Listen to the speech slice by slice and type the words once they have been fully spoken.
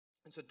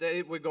And so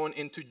today we're going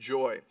into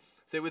joy.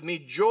 Say with me,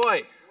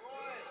 joy.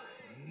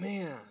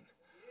 Man,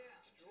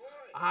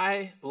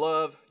 I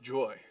love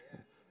joy.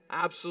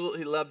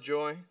 Absolutely love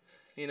joy,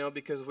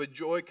 because with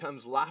joy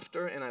comes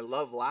laughter, and I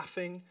love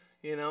laughing,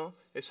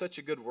 It's such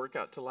a good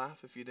workout to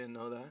laugh if you didn't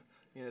know that.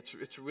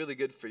 It's really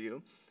good for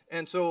you.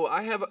 And so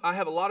I have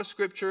a lot of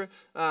scripture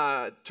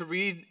to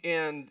read,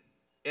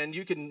 and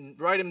you can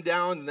write them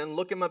down and then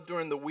look them up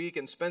during the week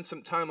and spend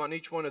some time on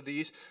each one of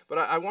these. But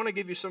I want to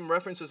give you some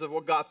references of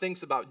what God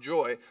thinks about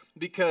joy,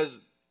 because,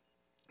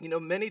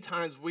 many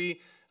times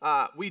we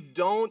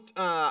don't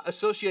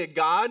associate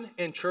God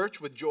and church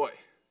with joy.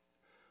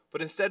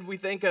 But instead we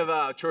think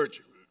of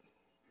church.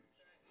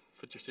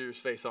 Put your serious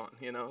face on,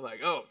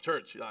 like, oh,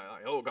 church,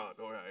 oh, God,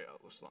 oh, yeah,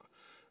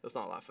 let's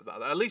not laugh about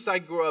that. At least I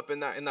grew up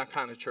in that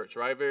kind of church,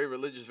 right? Very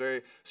religious,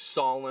 very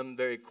solemn,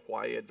 very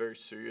quiet, very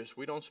serious.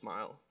 We don't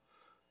smile.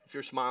 If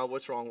you're smiling,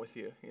 what's wrong with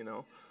you,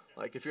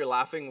 Like, if you're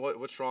laughing,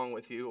 what's wrong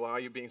with you? Why are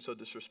you being so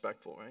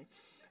disrespectful, right?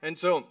 And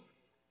so,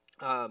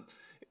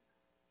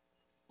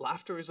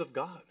 laughter is of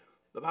God.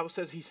 The Bible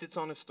says he sits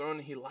on his throne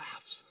and he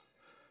laughs,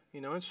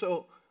 And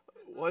so,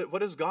 what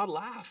does God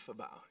laugh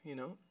about,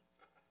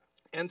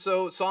 And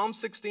so Psalm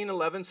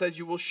 16:11 says,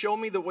 you will show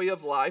me the way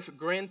of life,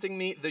 granting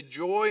me the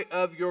joy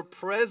of your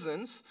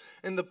presence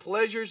and the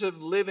pleasures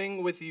of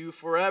living with you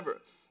forever.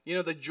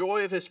 The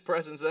joy of his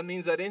presence. That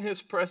means that in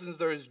his presence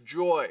there is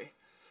joy.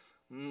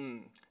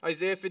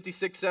 Isaiah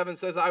 56:7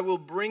 says, I will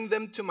bring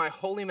them to my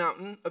holy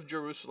mountain of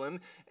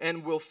Jerusalem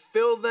and will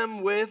fill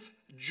them with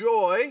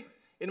joy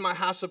in my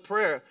house of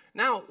prayer.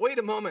 Now, wait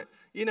a moment.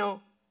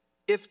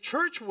 If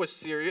church was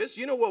serious,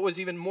 you know what was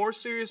even more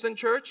serious than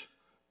church?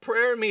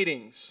 Prayer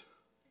meetings.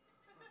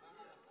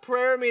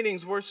 Prayer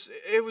meetings were,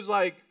 it was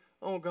like,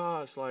 oh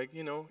gosh,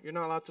 you're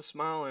not allowed to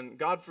smile, and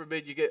God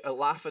forbid you get a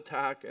laugh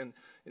attack and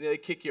they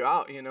kick you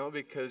out,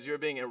 because you're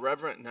being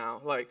irreverent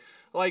now. Like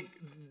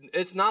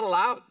it's not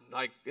allowed.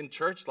 Like in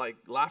church,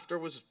 laughter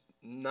was,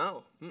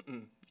 no,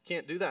 you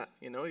can't do that.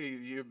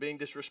 You're being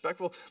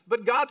disrespectful.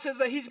 But God says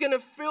that he's going to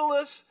fill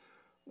us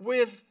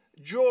with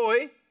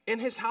joy in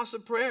his house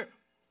of prayer.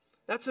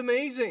 That's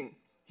amazing.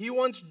 He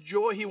wants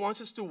joy. He wants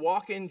us to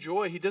walk in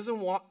joy. He doesn't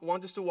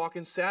want us to walk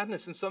in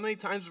sadness. And so many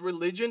times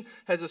religion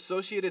has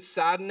associated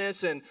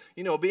sadness and,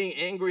 being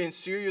angry and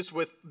serious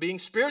with being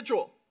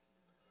spiritual.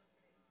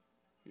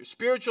 You're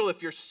spiritual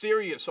if you're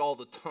serious all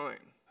the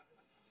time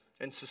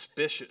and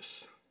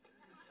suspicious.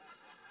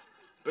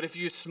 But if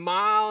you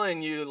smile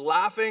and you're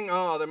laughing,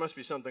 oh, there must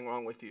be something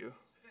wrong with you.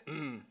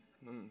 Yeah,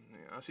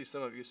 I see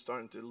some of you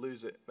starting to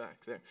lose it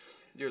back there.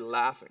 You're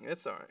laughing.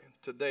 It's all right.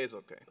 Today is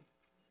okay.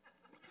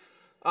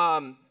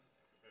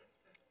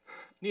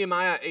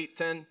 Nehemiah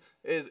 8:10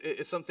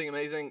 is something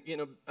amazing,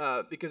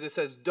 because it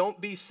says, don't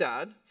be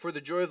sad, for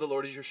the joy of the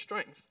Lord is your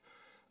strength.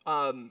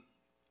 And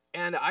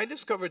I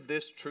discovered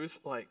this truth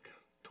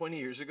 20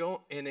 years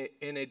ago, and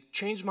it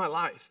changed my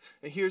life.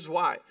 And here's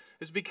why.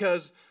 It's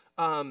because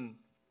I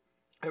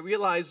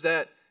realized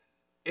that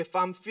if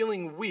I'm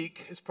feeling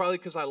weak, it's probably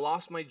because I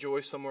lost my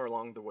joy somewhere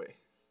along the way.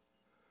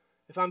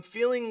 If I'm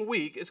feeling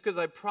weak, it's because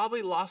I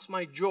probably lost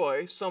my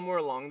joy somewhere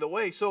along the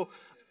way. So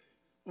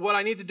what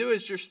I need to do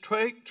is just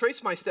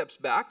trace my steps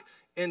back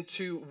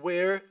into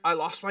where I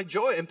lost my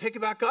joy and pick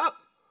it back up.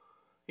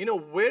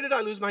 Where did I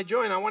lose my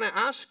joy? And I want to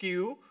ask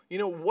you,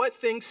 what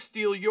things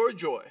steal your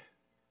joy?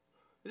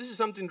 This is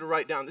something to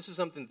write down. This is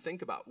something to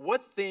think about.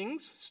 What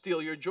things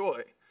steal your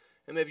joy?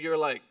 And maybe you're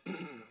like,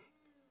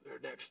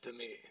 they're next to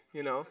me,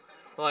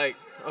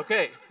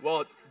 okay,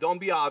 well, don't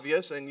be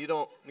obvious and you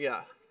don't,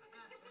 yeah.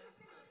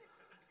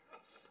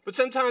 But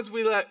sometimes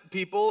we let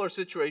people or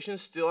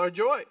situations steal our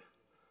joy.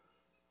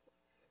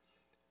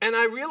 And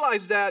I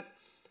realized that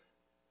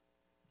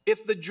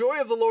if the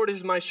joy of the Lord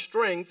is my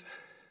strength,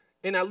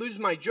 and I lose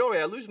my joy,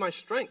 I lose my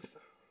strength.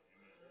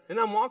 And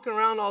I'm walking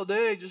around all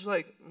day just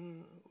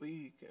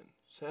weak and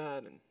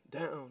sad and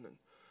down.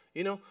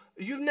 And,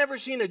 you've never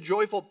seen a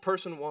joyful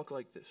person walk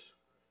like this,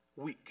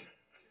 weak.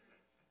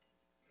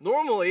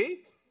 Normally,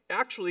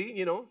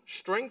 actually,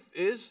 strength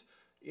is,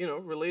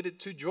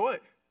 related to joy.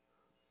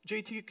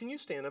 JT, can you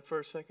stand up for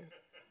a second?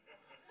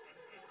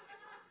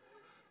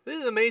 This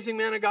is an amazing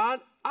man of God.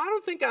 I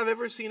don't think I've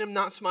ever seen him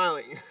not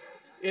smiling,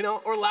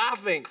 or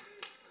laughing.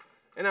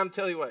 And I'm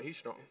telling you what, he's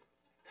strong.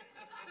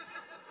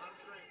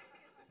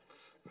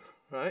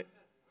 Right?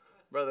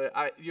 Brother,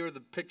 you're the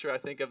picture I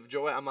think of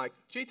joy. I'm like,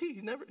 JT,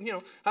 he's never,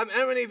 how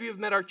many of you have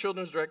met our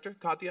children's director,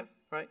 Katya,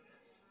 right?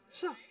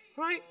 So,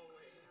 right?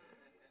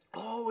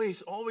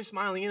 Always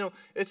smiling.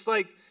 It's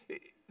like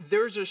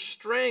there's a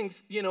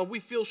strength, we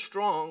feel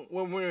strong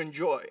when we're in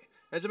joy.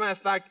 As a matter of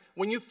fact,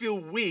 when you feel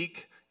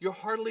weak, you're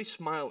hardly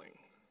smiling.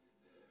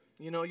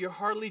 You're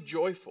hardly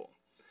joyful.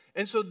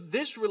 And so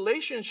this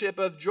relationship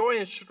of joy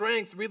and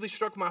strength really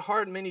struck my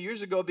heart many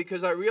years ago,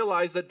 because I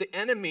realized that the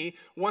enemy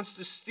wants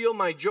to steal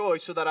my joy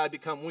so that I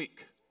become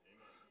weak.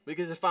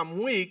 Because if I'm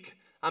weak,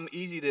 I'm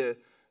easy to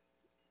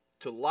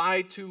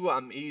lie to,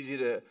 I'm easy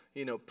to,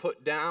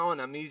 put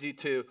down, I'm easy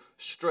to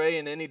stray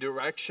in any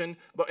direction.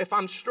 But if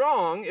I'm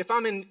strong, if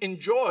I'm in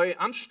joy,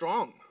 I'm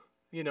strong,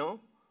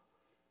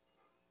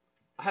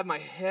 I have my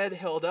head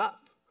held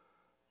up.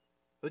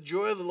 The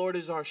joy of the Lord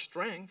is our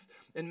strength.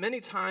 And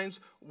many times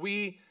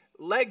we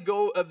let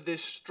go of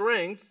this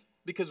strength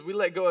because we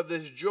let go of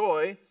this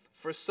joy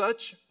for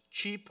such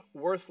cheap,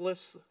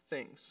 worthless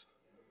things.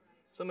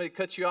 Somebody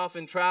cuts you off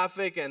in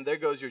traffic and there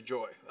goes your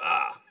joy.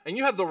 And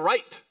you have the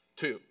right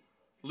to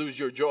lose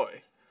your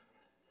joy,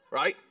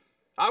 right?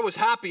 I was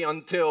happy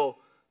until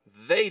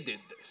they did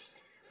this.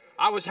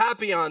 I was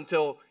happy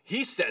until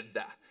he said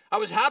that. I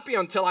was happy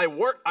until I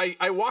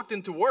walked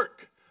into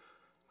work.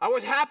 I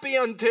was happy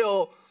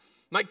until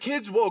my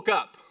kids woke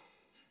up.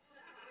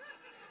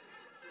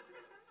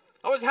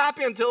 I was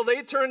happy until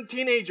they turned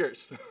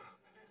teenagers.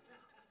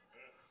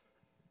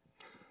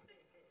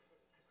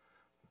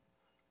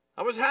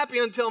 I was happy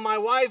until my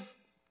wife.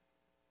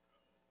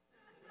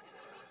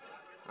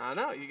 I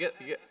know, you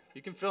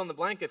can fill in the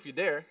blank if you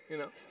dare,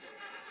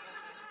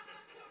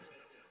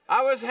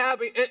 I was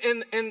happy,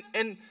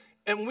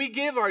 and we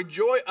give our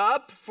joy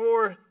up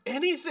for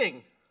anything.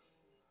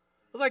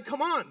 I was like,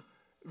 come on.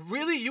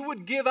 Really? You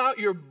would give out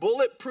your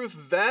bulletproof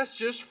vest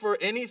just for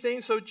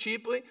anything so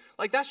cheaply?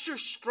 Like, that's your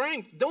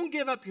strength. Don't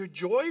give up your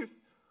joy.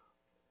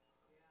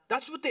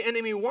 That's what the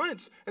enemy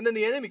wants. And then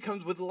the enemy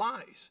comes with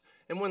lies.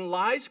 And when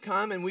lies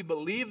come and we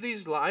believe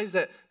these lies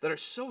that are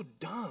so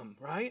dumb,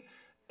 right?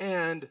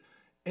 And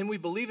we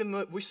believe in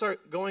them, we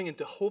start going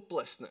into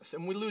hopelessness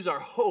and we lose our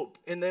hope.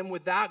 And then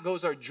with that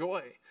goes our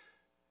joy.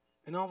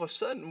 And all of a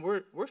sudden,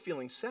 we're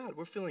feeling sad.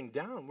 We're feeling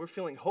down. We're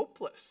feeling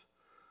hopeless.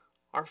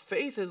 Our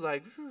faith is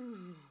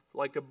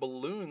like a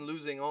balloon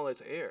losing all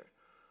its air.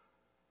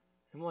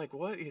 I'm like,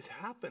 what is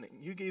happening?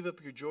 You gave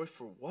up your joy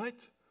for what?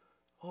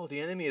 Oh, the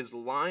enemy is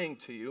lying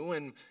to you.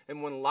 And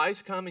when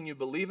lies come and you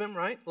believe him,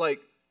 right? Like,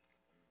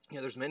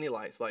 there's many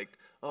lies. Like,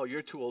 oh,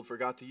 you're too old for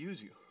God to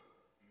use you.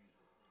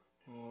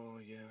 Oh,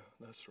 yeah,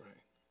 that's right.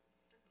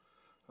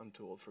 I'm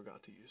too old for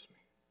God to use me.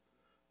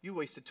 You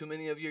wasted too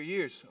many of your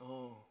years.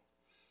 Oh,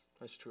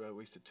 that's true. I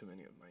wasted too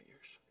many of my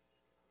years.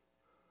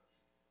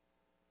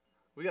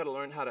 We got to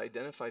learn how to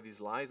identify these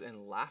lies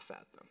and laugh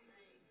at them.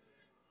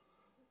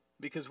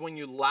 Because when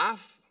you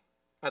laugh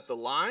at the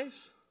lies,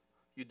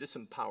 you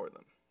disempower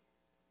them.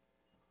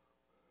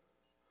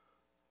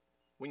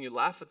 When you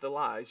laugh at the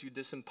lies, you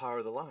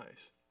disempower the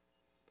lies.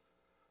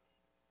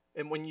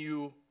 And when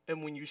you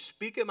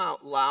speak them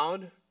out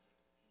loud,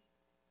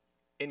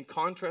 in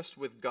contrast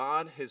with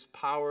God, his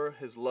power,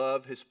 his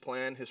love, his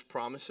plan, his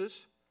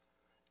promises,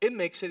 it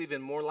makes it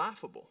even more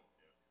laughable.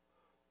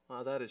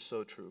 Oh, that is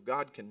so true.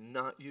 God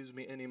cannot use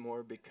me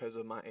anymore because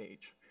of my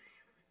age.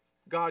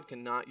 God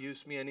cannot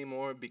use me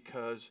anymore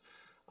because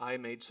I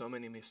made so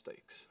many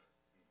mistakes.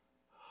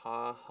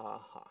 Ha, ha,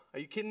 ha. Are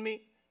you kidding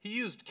me? He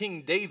used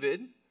King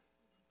David,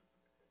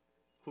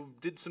 who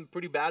did some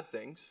pretty bad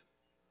things.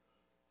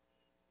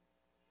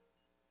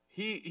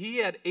 He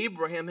had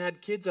Abraham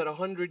had kids at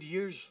 100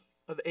 years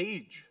of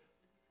age.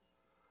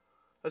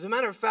 As a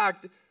matter of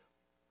fact,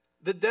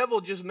 the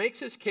devil just makes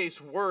his case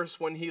worse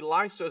when he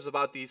lies to us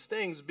about these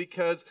things,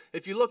 because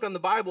if you look on the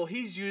Bible,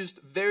 he's used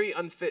very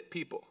unfit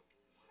people.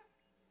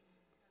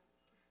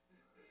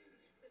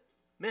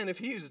 Man, if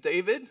he used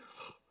David,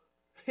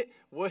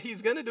 what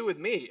he's going to do with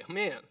me,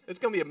 man, it's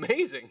going to be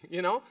amazing.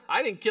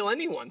 I didn't kill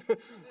anyone.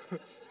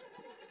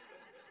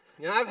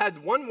 I've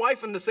had one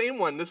wife and the same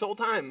one this whole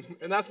time,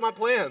 and that's my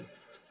plan.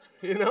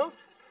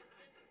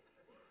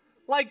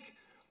 Like,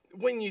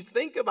 when you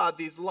think about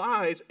these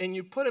lies and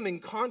you put them in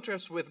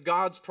contrast with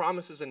God's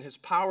promises and his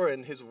power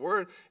and his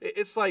word,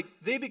 it's like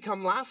they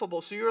become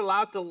laughable, so you're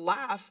allowed to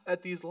laugh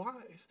at these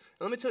lies. And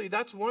let me tell you,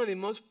 that's one of the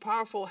most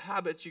powerful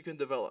habits you can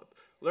develop,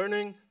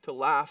 learning to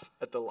laugh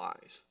at the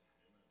lies.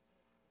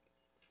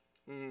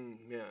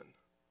 Man,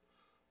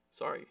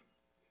 sorry.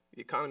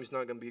 The economy's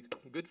not going to be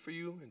good for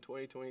you in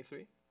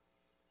 2023.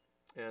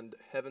 And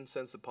heaven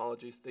sends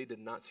apologies. They did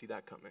not see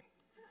that coming.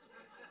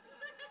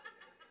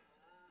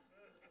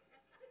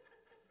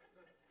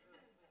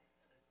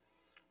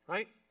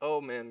 Right?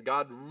 Oh man,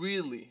 God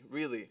really,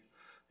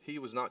 he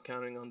was not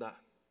counting on that.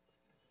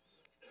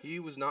 He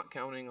was not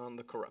counting on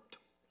the corrupt.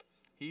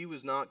 He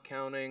was not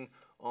counting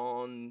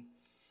on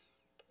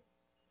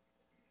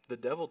the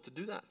devil to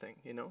do that thing,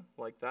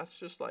 Like, that's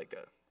just like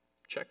a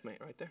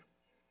checkmate right there.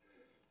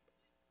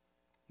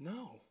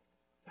 No,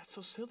 that's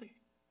so silly,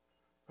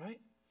 right?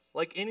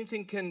 Like,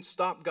 anything can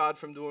stop God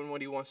from doing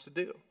what he wants to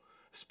do,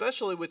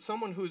 especially with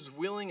someone who's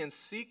willing and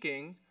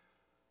seeking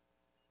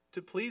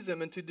to please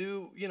him and to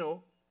do,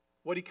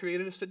 what he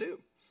created us to do.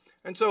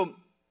 And so,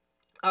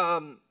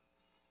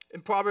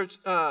 in Proverbs,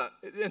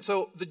 and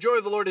so the joy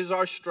of the Lord is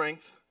our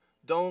strength.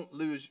 Don't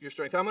lose your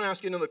strength. I'm going to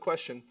ask you another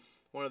question,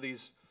 one of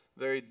these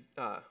very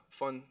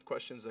fun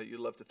questions that you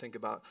love to think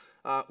about.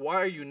 Why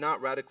are you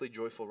not radically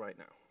joyful right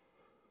now?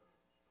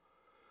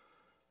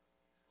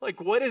 Like,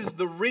 what is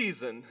the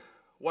reason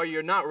why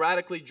you're not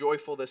radically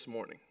joyful this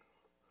morning?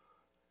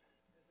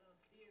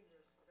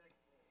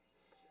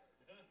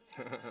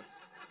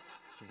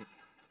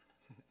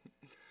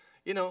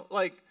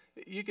 Like,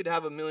 you could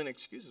have a million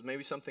excuses.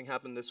 Maybe something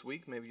happened this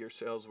week. Maybe your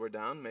sales were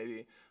down.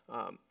 Maybe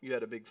you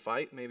had a big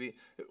fight. Maybe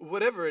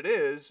whatever it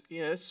is,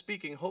 it's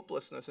speaking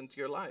hopelessness into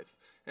your life.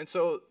 And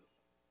so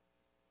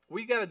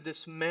we got to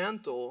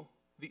dismantle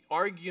the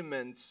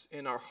arguments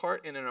in our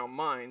heart and in our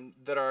mind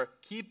that are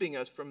keeping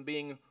us from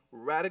being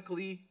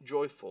radically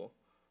joyful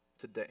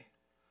today.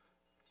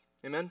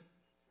 Amen?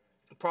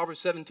 Proverbs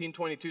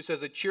 17:22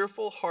 says, a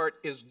cheerful heart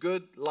is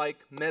good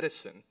like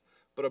medicine,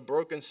 but a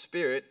broken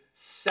spirit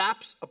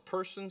saps a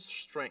person's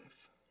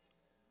strength.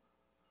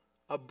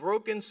 A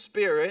broken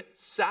spirit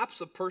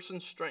saps a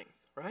person's strength,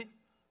 right?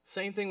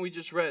 Same thing we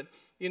just read.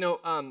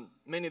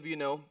 Many of you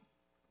know,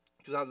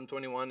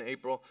 2021,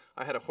 April,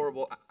 I had a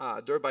horrible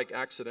dirt bike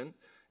accident.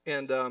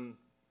 And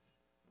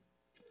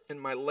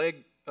my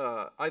leg,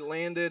 I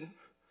landed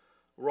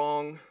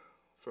wrong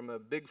from a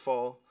big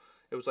fall.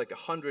 It was like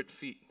 100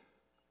 feet.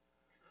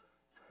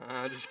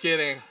 Just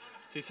kidding.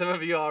 See, some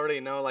of you already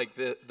know, like,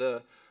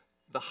 the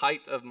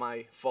height of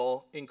my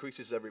fall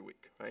increases every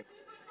week, right?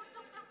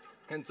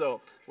 And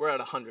so we're at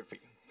 100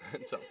 feet.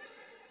 And so,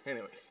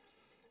 anyways,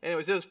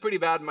 it was pretty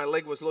bad. My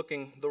leg was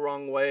looking the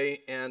wrong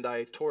way, and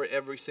I tore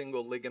every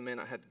single ligament.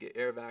 I had to get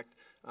air vac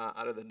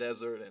out of the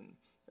desert, and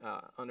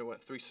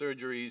underwent 3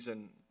 surgeries,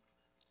 and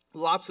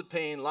lots of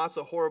pain, lots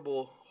of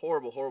horrible,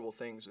 horrible, horrible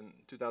things in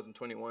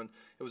 2021.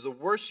 It was the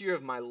worst year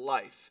of my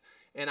life,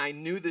 and I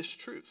knew this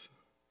truth.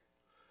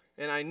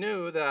 And I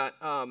knew that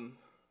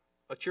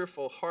a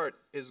cheerful heart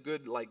is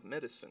good like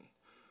medicine.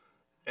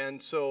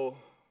 And so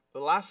the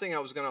last thing I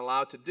was going to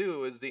allow to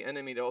do is the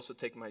enemy to also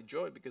take my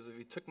joy, because if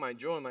he took my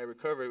joy, my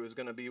recovery was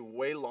going to be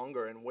way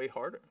longer and way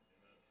harder.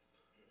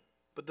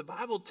 But the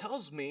Bible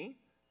tells me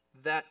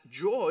that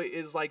joy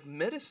is like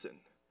medicine.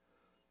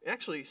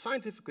 Actually,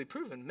 scientifically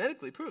proven,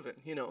 medically proven.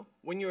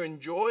 When you're in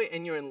joy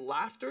and you're in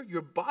laughter,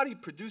 your body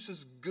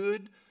produces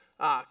good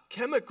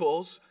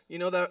chemicals,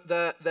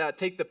 that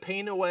take the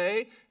pain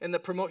away and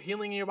that promote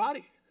healing in your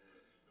body.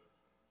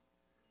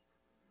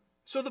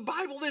 So the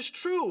Bible is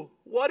true.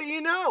 What do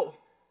you know?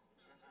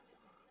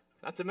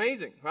 That's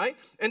amazing, right?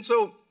 And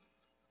so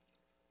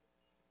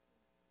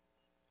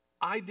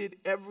I did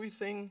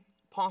everything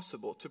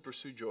possible to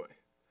pursue joy.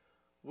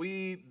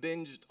 We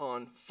binged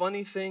on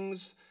funny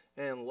things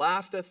and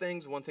laughed at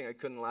things. One thing I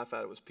couldn't laugh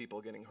at was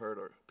people getting hurt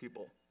or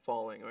people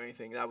falling or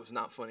anything. That was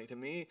not funny to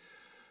me.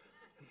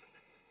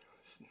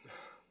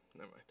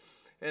 Never mind.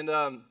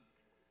 And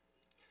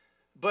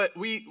but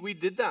we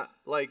did that.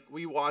 Like,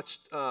 we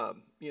watched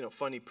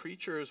funny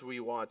preachers. We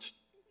watched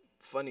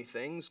funny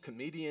things,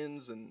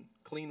 comedians, and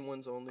clean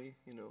ones only.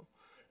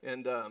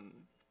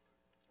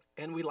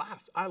 And we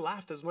laughed. I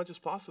laughed as much as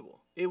possible.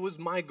 It was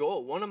my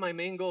goal. One of my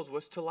main goals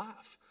was to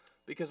laugh,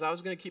 because I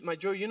was going to keep my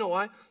joy. You know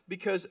why?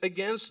 Because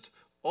against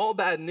all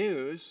bad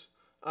news,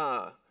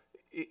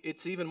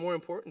 it's even more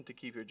important to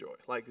keep your joy.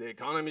 Like, the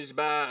economy's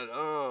bad,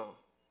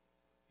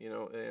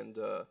 and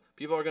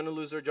people are going to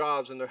lose their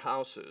jobs and their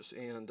houses.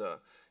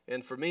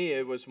 And for me,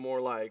 it was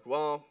more like,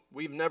 well,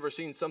 we've never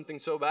seen something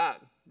so bad,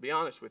 to be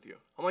honest with you.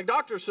 I'm like,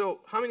 doctor, so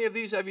how many of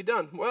these have you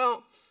done?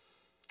 Well,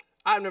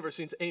 I've never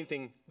seen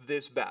anything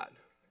this bad.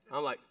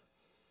 I'm like,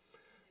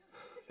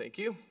 thank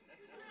you.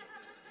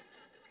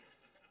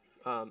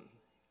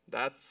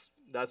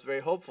 That's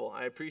very hopeful.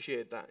 I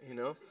appreciate that,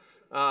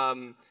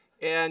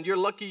 And you're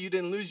lucky you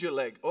didn't lose your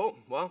leg. Oh,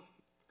 well,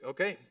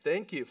 okay.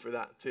 Thank you for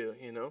that too,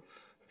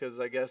 because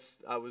I guess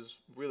I was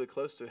really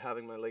close to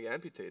having my leg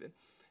amputated.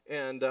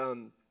 And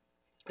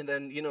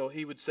then,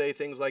 he would say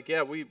things like,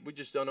 yeah, we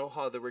just don't know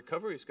how the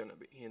recovery is going to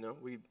be.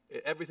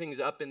 Everything's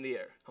up in the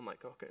air. I'm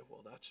like, okay,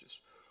 well, that's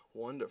just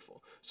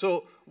wonderful.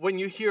 So when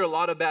you hear a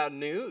lot of bad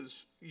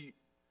news, you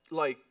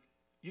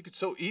could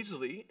so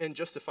easily and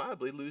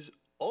justifiably lose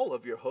all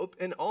of your hope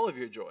and all of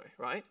your joy,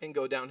 right? And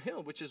go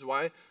downhill, which is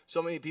why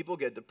so many people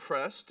get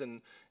depressed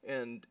and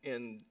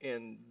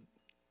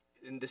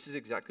this is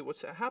exactly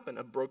what's happened.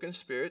 A broken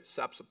spirit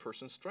saps a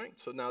person's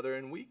strength. So now they're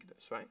in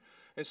weakness, right?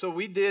 And so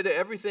we did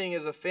everything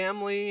as a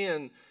family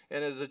and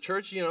as a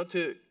church,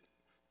 to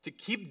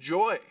keep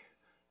joy,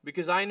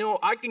 because I know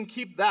I can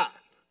keep that.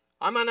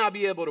 I might not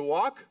be able to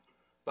walk,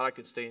 but I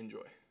can stay in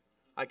joy.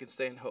 I can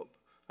stay in hope.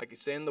 I can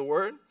stay in the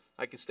Word.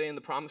 I can stay in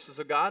the promises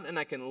of God, and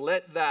I can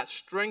let that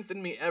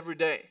strengthen me every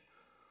day,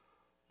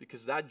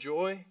 because that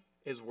joy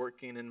is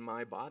working in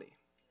my body.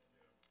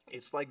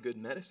 It's like good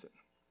medicine.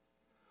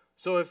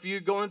 So if you're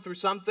going through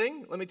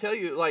something, let me tell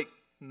you,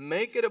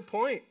 make it a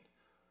point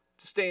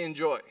to stay in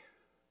joy.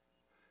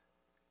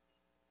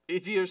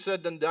 Easier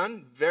said than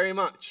done, very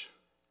much.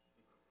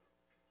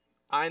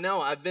 I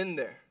know, I've been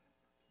there.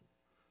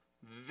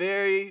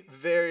 Very,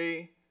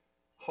 very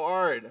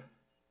hard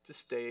to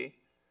stay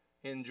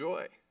in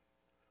joy.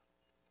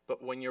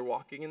 But when you're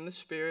walking in the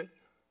Spirit,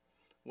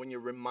 when you're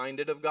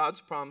reminded of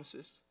God's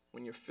promises,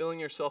 when you're filling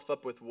yourself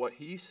up with what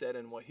He said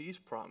and what He's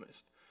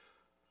promised,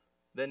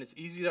 then it's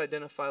easy to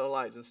identify the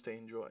lies and stay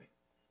in joy.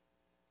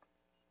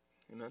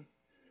 Amen?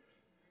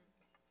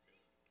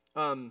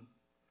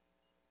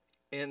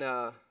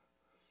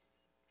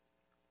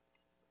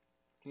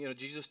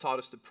 Jesus taught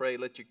us to pray,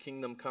 let your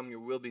kingdom come, your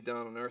will be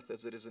done on earth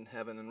as it is in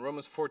heaven. In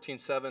Romans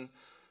 14:7,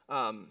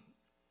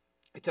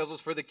 it tells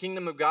us, for the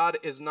kingdom of God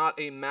is not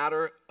a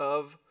matter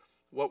of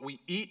what we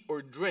eat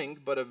or drink,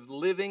 but of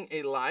living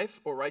a life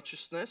or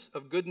righteousness,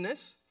 of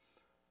goodness,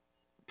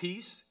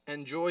 peace,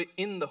 and joy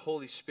in the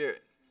Holy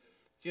Spirit.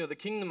 The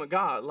kingdom of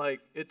God,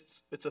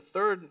 it's a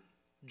third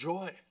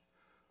joy.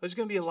 There's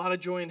going to be a lot of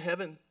joy in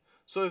heaven.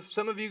 So if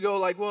some of you go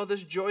like, well,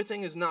 this joy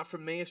thing is not for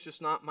me, it's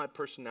just not my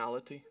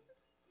personality,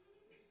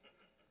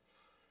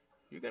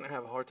 you're going to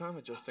have a hard time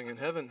adjusting in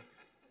heaven.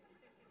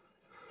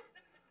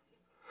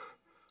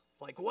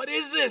 Like, what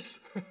is this?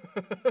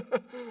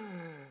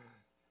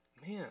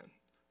 Man,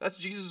 that's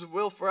Jesus'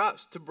 will for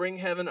us, to bring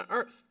heaven to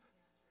earth.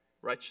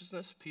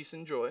 Righteousness, peace,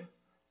 and joy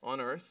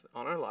on earth,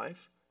 on our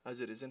life,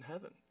 as it is in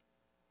heaven.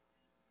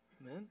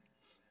 Amen.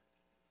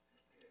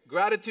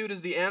 Gratitude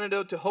is the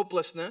antidote to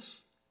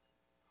hopelessness.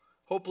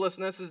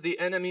 Hopelessness is the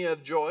enemy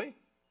of joy.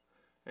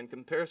 And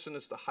comparison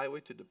is the highway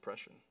to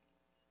depression.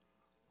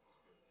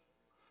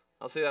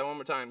 I'll say that one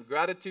more time.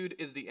 Gratitude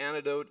is the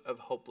antidote of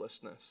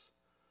hopelessness.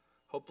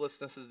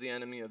 Hopelessness is the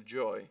enemy of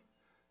joy.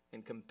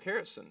 And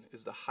comparison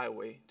is the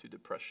highway to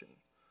depression.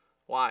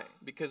 Why?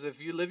 Because if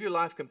you live your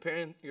life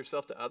comparing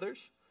yourself to others,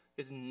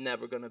 it's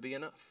never going to be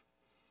enough.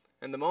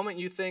 And the moment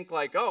you think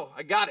like, oh,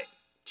 I got it,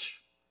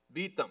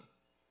 beat them,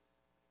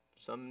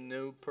 some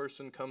new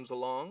person comes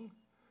along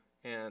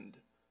and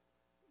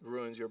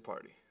ruins your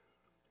party,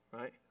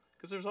 right?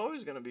 Because there's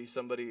always going to be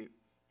somebody,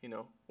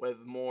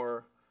 with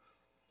more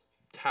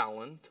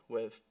talent,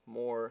 with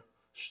more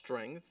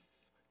strength,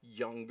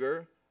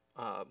 younger,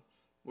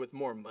 with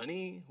more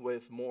money,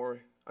 with more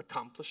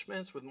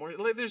accomplishments, with more.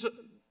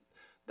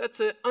 That's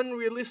an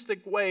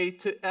unrealistic way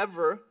to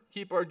ever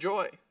keep our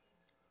joy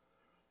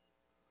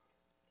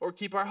or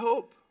keep our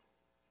hope.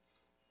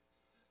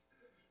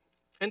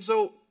 And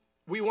so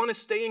we want to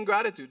stay in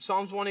gratitude.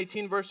 Psalms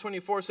 118 verse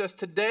 24 says,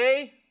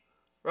 today,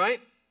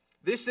 right?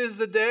 This is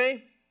the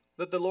day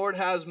that the Lord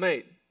has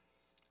made.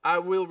 I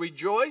will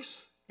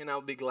rejoice and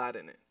I'll be glad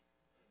in it.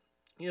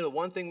 The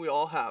one thing we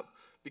all have,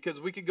 because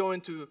we could go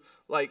into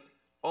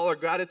all our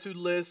gratitude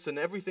lists and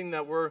everything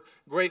that we're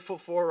grateful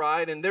for,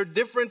 right? And they're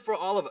different for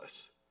all of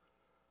us.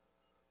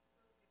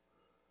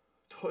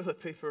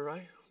 Toilet paper,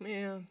 right?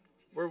 Man,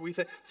 where we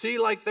think. See,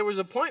 there was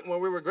a point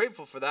when we were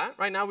grateful for that.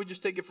 Right now we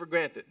just take it for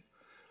granted.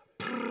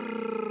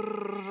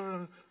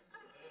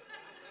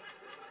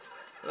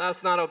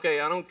 That's not okay.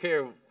 I don't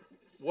care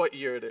what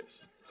year it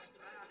is.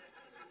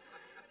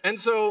 And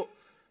so,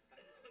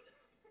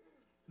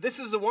 this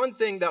is the one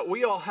thing that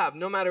we all have,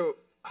 no matter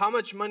how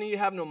much money you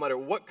have, no matter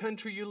what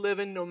country you live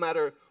in, no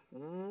matter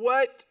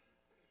what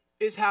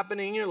is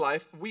happening in your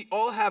life, we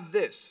all have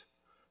this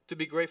to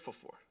be grateful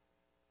for.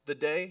 The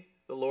day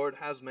the Lord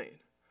has made.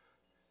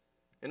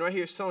 And right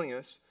here it's telling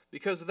us,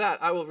 because of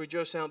that, I will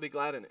rejoice and I'll be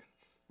glad in it.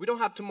 We don't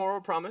have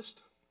tomorrow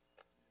promised.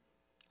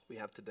 We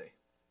have today.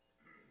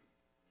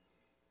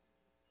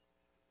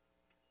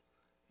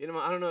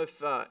 I don't know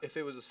if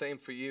it was the same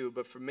for you,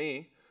 but for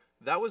me,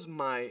 that's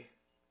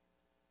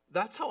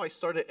how I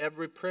started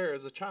every prayer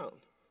as a child.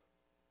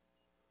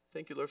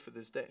 Thank you, Lord, for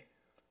this day.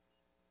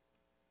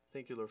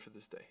 Thank you, Lord, for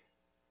this day.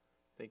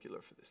 Thank you,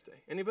 Lord, for this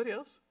day. Anybody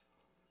else?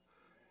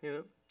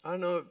 I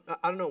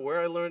don't know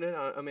where I learned it.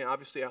 I mean,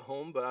 obviously at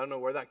home, but I don't know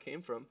where that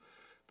came from.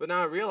 But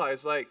now I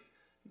realize,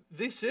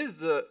 this is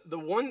the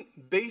one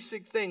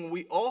basic thing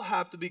we all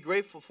have to be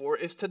grateful for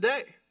is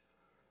today.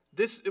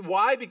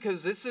 Why?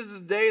 Because this is the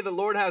day the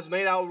Lord has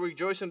made. I will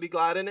rejoice and be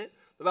glad in it.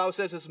 The Bible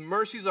says His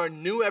mercies are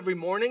new every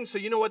morning. So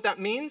you know what that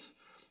means?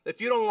 If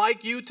you don't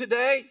like you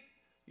today,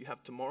 you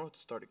have tomorrow to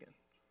start again.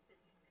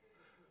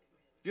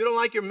 If you don't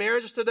like your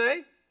marriage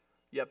today,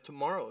 you have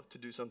tomorrow to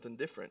do something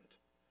different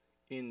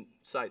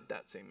inside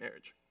that same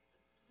marriage.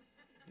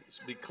 Let's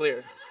be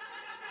clear.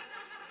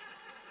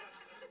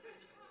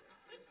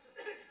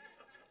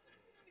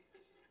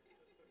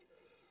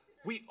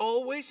 We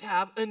always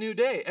have a new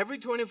day. Every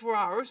 24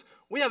 hours,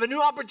 we have a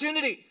new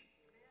opportunity.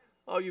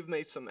 Oh, I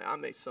made so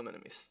many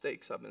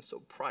mistakes. I've been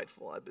so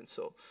prideful. I've been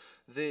so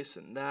this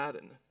and that.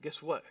 And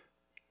guess what?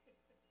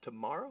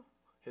 Tomorrow,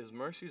 His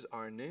mercies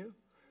are new,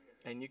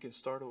 and you can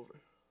start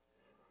over.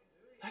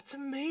 That's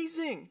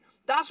amazing.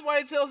 That's why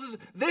it tells us,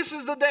 this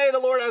is the day the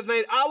Lord has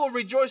made. I will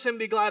rejoice and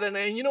be glad in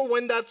it. And you know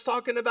when that's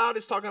talking about?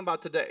 It's talking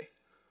about today.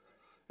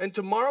 And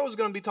tomorrow is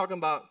going to be talking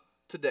about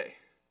today.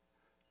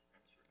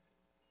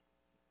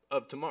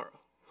 Of tomorrow.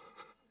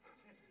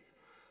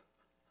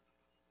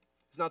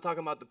 It's not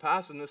talking about the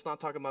past, and it's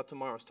not talking about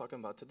tomorrow. It's talking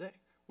about today.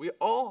 We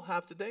all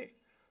have today.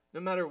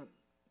 No matter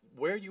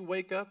where you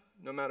wake up,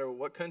 no matter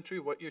what country,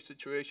 what your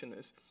situation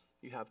is,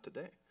 you have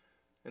today.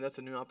 And that's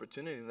a new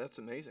opportunity, and that's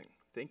amazing.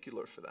 Thank you,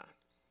 Lord, for that.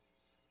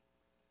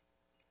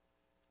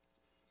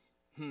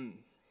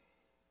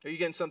 Are you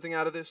getting something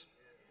out of this?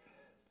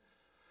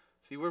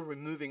 See, we're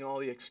removing all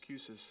the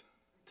excuses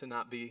to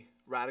not be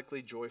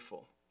radically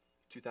joyful.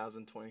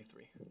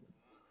 2023.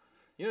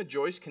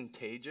 Joy's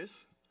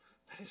contagious.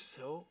 That is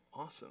so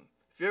awesome.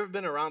 If you've ever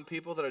been around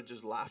people that are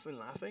just laughing,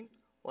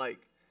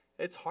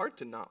 it's hard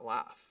to not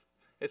laugh.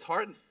 It's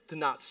hard to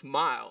not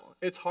smile.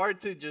 It's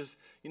hard to just,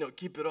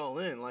 keep it all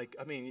in. Like,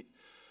 I mean,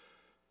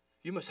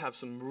 you must have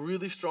some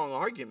really strong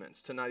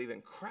arguments to not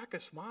even crack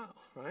a smile,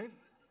 right?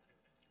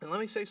 And let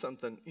me say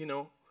something,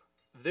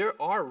 there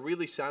are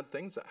really sad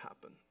things that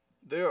happen.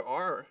 There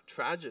are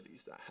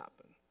tragedies that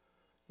happen.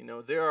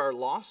 There are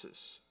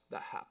losses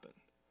that happen.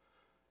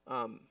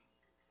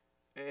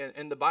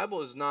 And the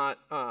Bible is not,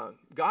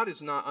 God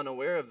is not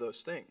unaware of those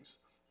things,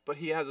 but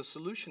he has a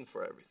solution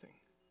for everything.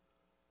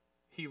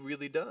 He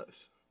really does.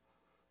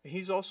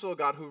 He's also a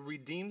God who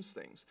redeems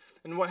things.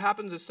 And what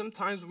happens is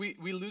sometimes we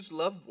lose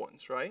loved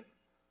ones, right?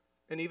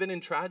 And even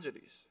in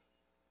tragedies.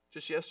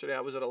 Just yesterday,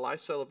 I was at a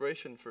life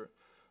celebration for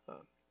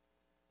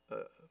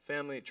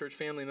a church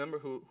family member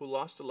who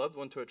lost a loved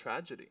one to a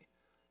tragedy.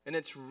 And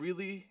it's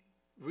really,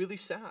 really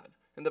sad.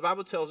 And the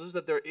Bible tells us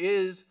that there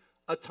is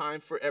a time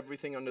for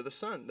everything under the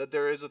sun. That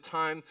there is a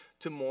time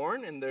to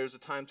mourn and there's a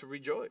time to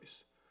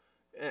rejoice.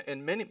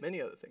 And many,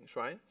 many other things,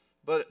 right?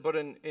 But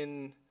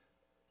in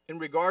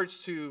regards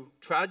to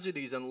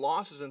tragedies and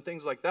losses and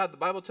things like that, the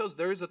Bible tells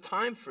there is a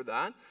time for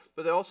that.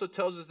 But it also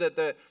tells us that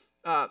the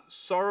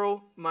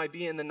sorrow might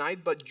be in the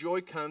night, but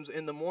joy comes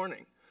in the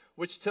morning.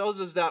 Which tells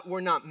us that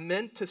we're not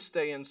meant to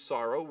stay in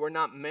sorrow. We're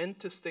not meant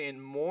to stay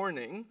in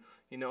mourning,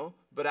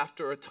 But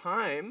after a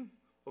time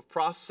of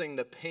processing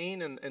the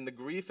pain and the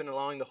grief and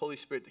allowing the Holy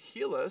Spirit to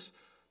heal us,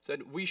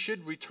 said we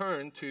should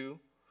return to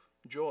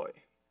joy,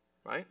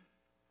 right?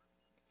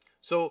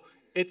 So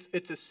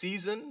it's a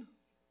season,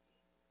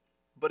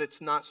 but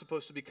it's not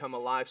supposed to become a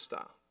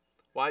lifestyle.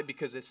 Why?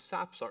 Because it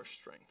saps our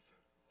strength,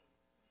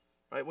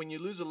 right? When you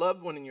lose a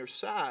loved one and you're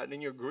sad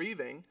and you're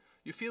grieving,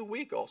 you feel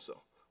weak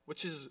also.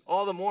 Which is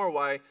all the more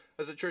why,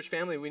 as a church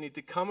family, we need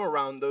to come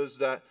around those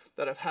that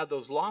have had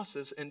those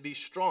losses and be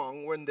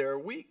strong when they're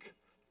weak.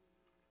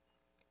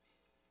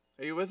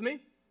 Are you with me?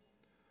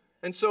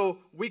 And so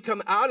we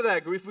come out of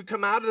that grief, we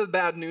come out of the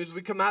bad news,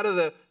 we come out of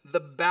the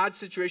bad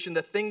situation,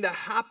 the thing that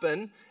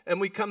happened,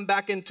 and we come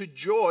back into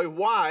joy.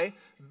 Why?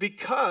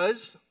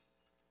 Because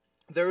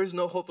there is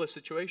no hopeless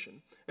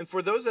situation. And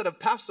for those that have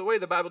passed away,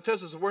 the Bible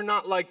tells us we're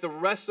not like the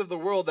rest of the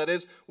world that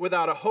is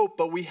without a hope,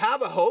 but we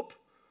have a hope.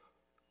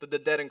 That the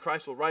dead in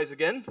Christ will rise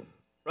again,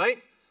 right?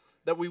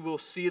 That we will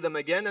see them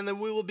again, and then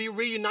we will be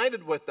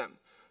reunited with them.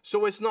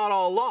 So it's not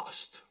all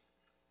lost.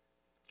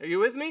 Are you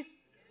with me?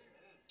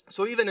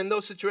 So even in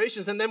those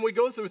situations, and then we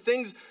go through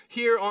things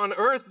here on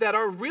earth that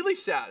are really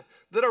sad,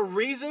 that are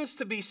reasons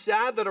to be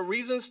sad, that are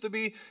reasons to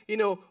be,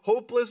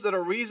 hopeless, that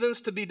are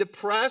reasons to be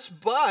depressed,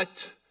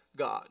 but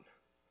God.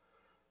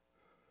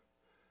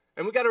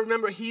 And we got to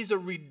remember, he's a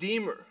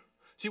redeemer.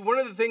 See, one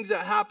of the things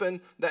that happened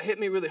that hit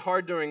me really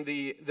hard during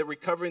the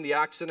recovery and the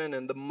accident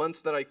and the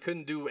months that I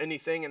couldn't do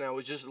anything and I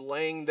was just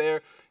laying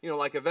there,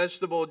 like a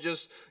vegetable,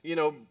 just,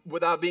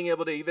 without being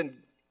able to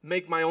even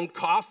make my own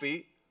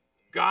coffee.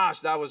 Gosh,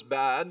 that was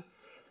bad.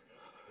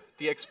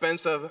 The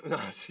expense of,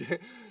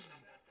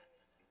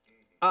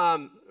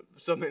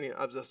 so many,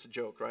 that's just a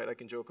joke, right? I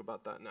can joke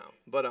about that now.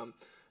 But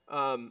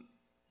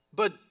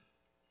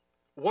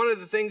one of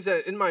the things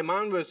that in my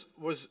mind was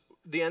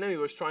the enemy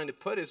was trying to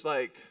put is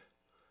like,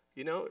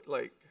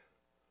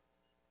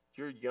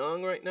 you're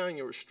young right now and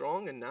you were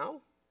strong, and now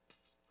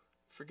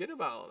forget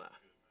about all that.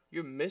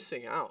 You're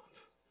missing out.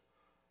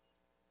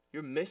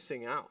 You're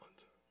missing out.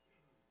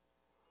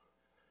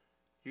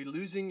 You're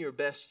losing your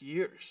best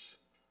years.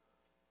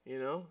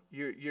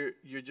 You're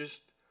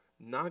just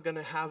not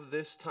gonna have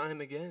this time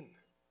again.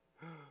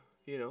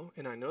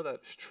 And I know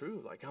that's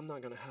true. Like, I'm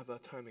not gonna have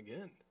that time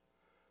again.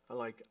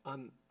 I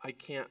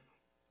can't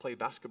play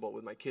basketball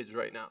with my kids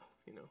right now.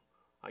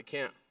 I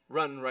can't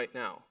run right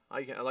now.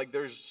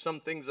 There's some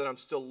things that I'm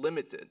still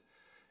limited.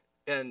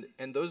 And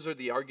those are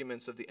the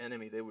arguments of the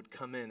enemy. They would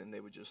come in and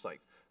they would just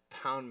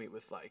pound me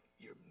with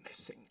you're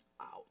missing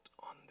out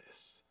on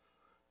this,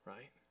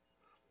 right?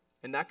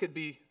 And that could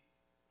be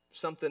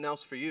something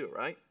else for you,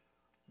 right?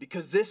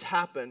 Because this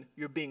happened,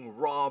 you're being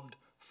robbed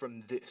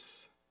from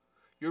this.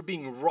 You're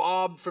being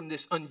robbed from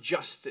this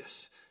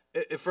injustice,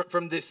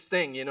 from this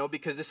thing,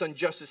 because this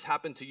injustice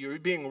happened to you. You're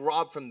being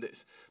robbed from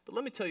this. But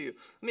let me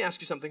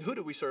ask you something. Who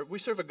do we serve? We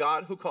serve a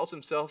God who calls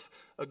himself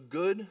a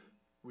good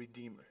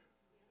redeemer.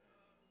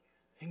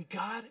 And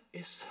God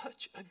is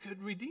such a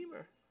good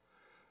redeemer.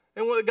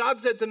 And what God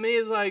said to me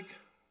is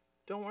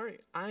don't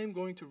worry, I'm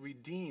going to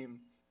redeem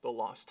the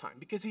lost time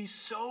because he's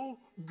so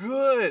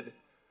good.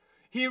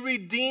 He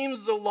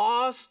redeems the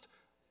lost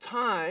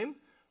time,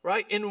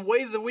 right, in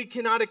ways that we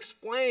cannot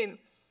explain.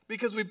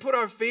 Because we put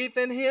our faith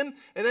in him,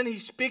 and then he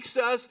speaks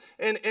to us,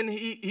 and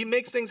he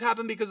makes things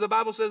happen, because the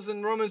Bible says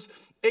in Romans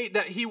 8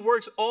 that he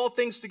works all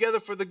things together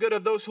for the good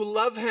of those who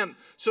love him.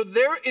 So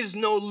there is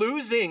no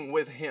losing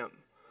with him.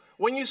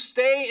 When you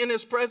stay in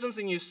his presence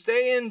and you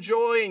stay in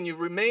joy and you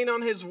remain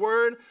on his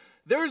word,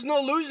 there's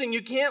no losing.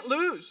 You can't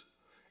lose.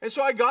 And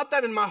so I got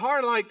that in my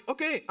heart,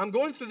 okay, I'm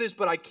going through this,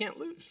 but I can't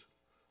lose.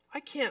 I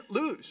can't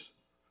lose.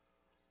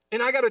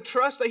 And I got to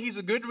trust that he's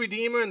a good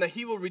redeemer and that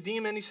he will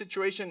redeem any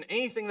situation,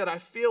 anything that I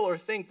feel or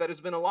think that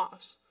has been a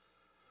loss.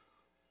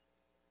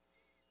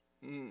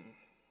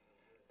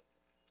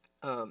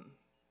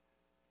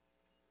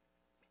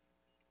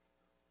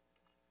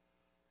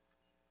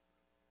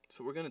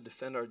 So we're going to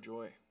defend our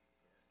joy.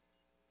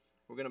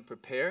 We're going to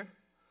prepare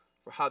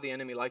for how the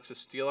enemy likes to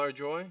steal our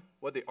joy,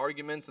 what the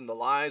arguments and the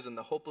lies and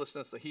the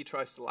hopelessness that he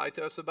tries to lie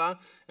to us about,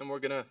 and we're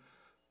going to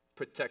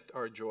protect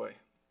our joy.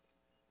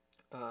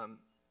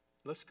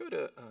 Let's go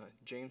to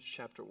James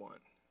chapter 1.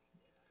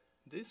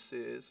 This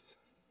is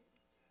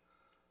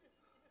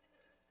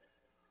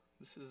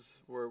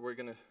where we're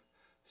going to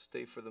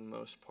stay for the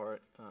most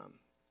part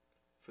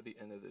for the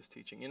end of this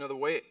teaching. You know,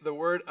 the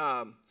word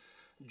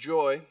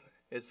joy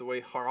is the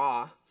way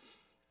hara,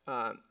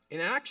 and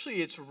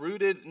actually it's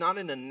rooted not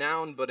in a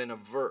noun but in a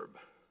verb.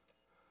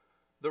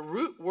 The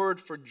root word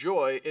for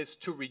joy is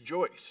to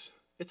rejoice.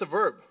 It's a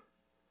verb.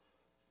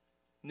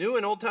 New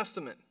and Old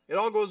Testament. It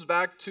all goes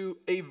back to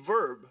a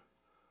verb.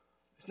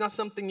 It's not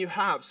something you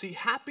have. See,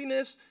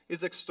 happiness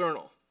is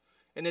external,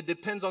 and it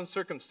depends on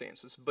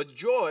circumstances. But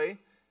joy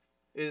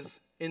is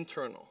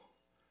internal,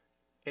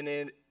 and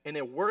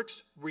it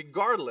works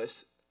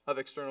regardless of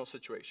external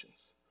situations.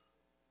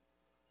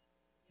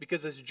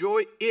 Because it's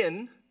joy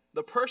in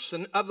the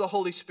person of the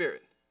Holy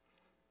Spirit.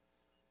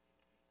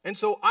 And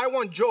so I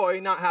want joy,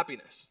 not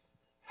happiness.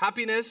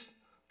 Happiness,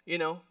 you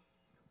know,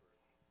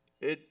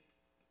 it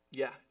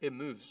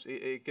moves.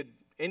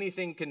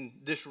 Anything can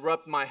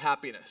disrupt my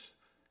happiness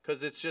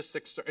because it's just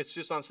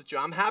on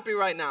situation. I'm happy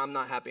right now. I'm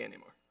not happy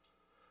anymore.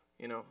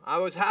 You know, I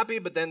was happy,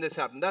 but then this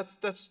happened.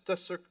 That's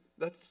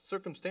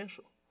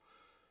circumstantial.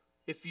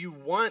 If you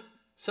want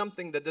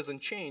something that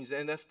doesn't change,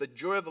 and that's the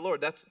joy of the Lord,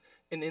 that's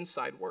an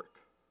inside work.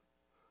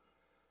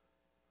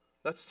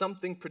 That's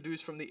something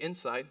produced from the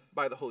inside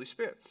by the Holy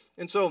Spirit.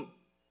 And so,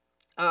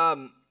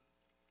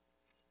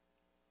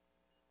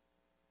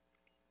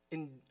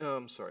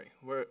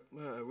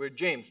 we're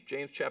James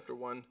chapter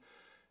 1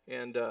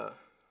 and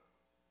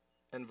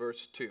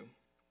verse 2.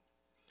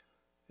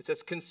 It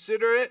says,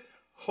 "Consider it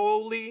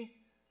wholly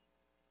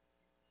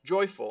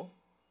joyful,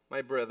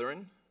 my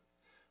brethren,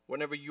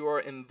 whenever you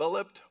are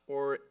enveloped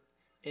or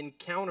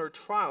encounter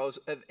trials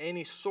of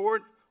any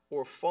sort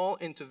or fall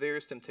into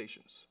various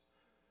temptations."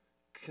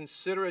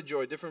 Consider it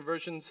joy. Different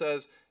version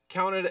says,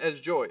 count it as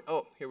joy.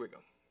 Oh, here we go.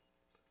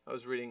 I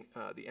was reading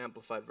the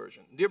Amplified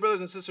version. "Dear brothers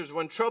and sisters,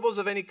 when troubles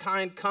of any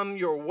kind come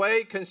your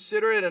way,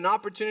 consider it an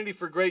opportunity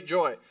for great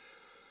joy."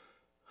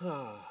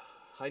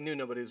 I knew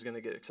nobody was going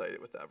to get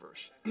excited with that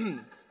verse.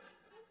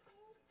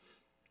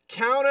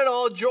 Count it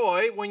all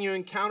joy when you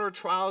encounter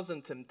trials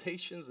and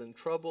temptations and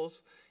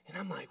troubles. And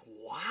I'm like,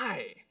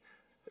 why?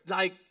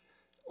 Like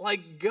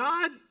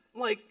God,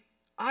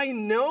 I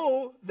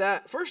know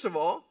that, first of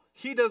all,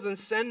 He doesn't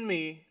send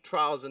me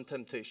trials and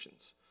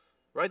temptations.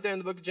 Right there in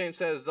the book of James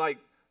says,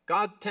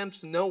 God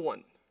tempts no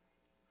one.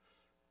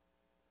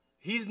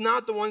 He's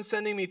not the one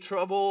sending me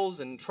troubles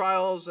and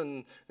trials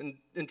and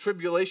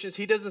tribulations.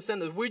 He doesn't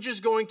send us. We're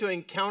just going to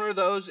encounter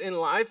those in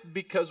life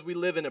because we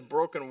live in a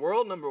broken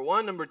world, number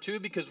one. Number two,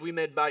 because we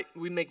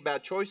make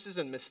bad choices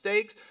and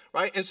mistakes,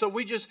 right? And so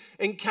we just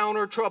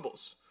encounter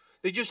troubles.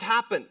 They just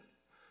happen.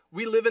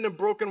 We live in a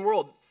broken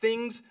world.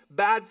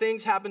 Bad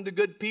things happen to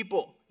good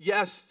people.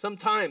 Yes,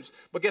 sometimes.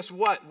 But guess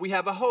what? We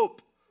have a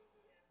hope.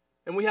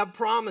 And we have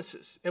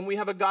promises. And we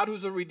have a God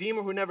who's a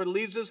redeemer who never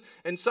leaves us.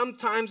 And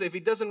sometimes if He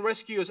doesn't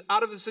rescue us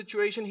out of a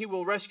situation, He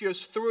will rescue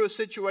us through a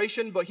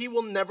situation, but He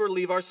will never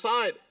leave our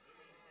side.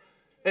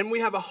 And we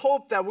have a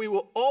hope that we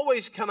will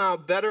always come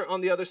out better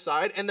on the other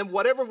side. And then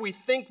whatever we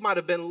think might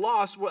have been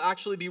lost will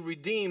actually be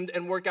redeemed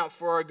and work out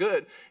for our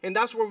good. And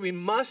that's where we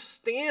must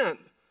stand,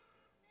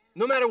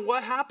 no matter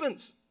what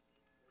happens.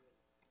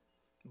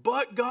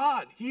 But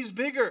God, He's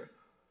bigger.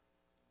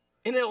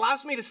 And it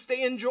allows me to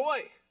stay in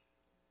joy.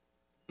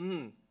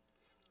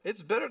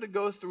 It's better to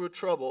go through a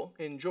trouble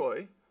in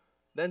joy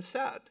than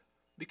sad,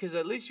 because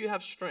at least you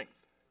have strength.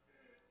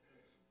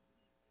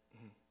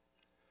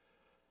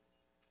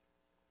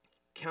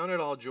 Count it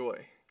all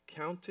joy.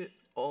 Count it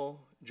all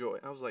joy.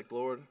 I was like,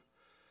 Lord,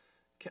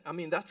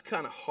 that's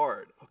kind of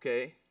hard,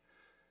 okay?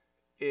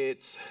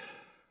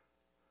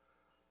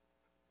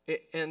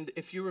 And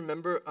if you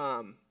remember,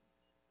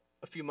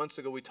 a few months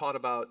ago we taught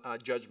about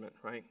judgment,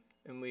 right?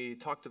 And we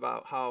talked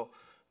about how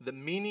the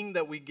meaning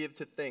that we give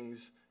to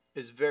things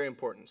is very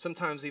important,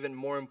 sometimes even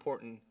more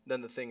important than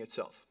the thing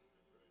itself,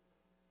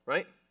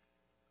 right?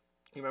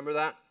 You remember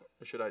that?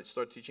 Or should I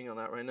start teaching on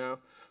that right now?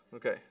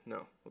 Okay,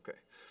 no, okay.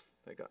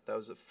 That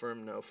was a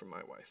firm no from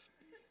my wife.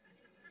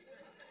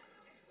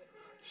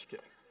 Just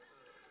kidding.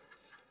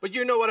 But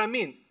you know what I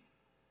mean.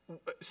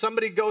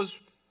 Somebody goes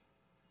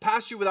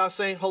past you without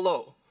saying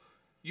hello.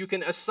 You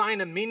can assign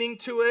a meaning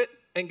to it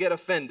and get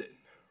offended,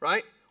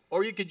 right?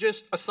 Or you could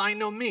just assign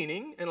no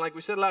meaning, and like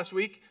we said last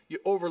week, you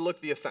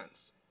overlook the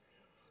offense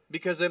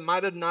because it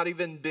might have not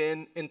even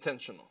been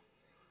intentional,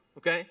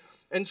 okay?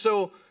 And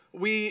so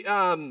we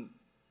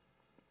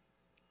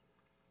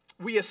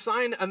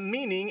assign a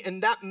meaning,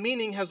 and that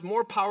meaning has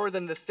more power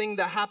than the thing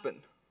that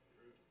happened.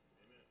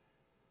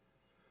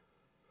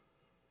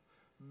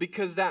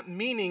 Because that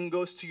meaning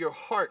goes to your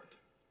heart.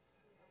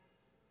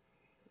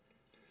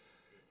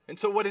 And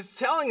so what it's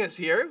telling us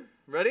here,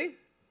 ready?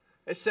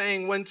 It's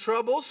saying when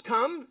troubles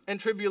come and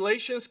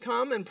tribulations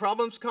come and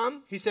problems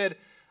come, He said,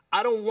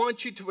 I don't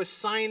want you to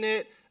assign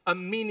it a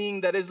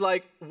meaning that is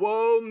like,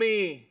 woe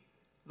me,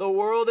 the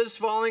world is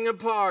falling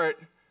apart.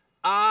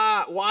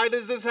 Why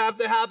does this have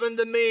to happen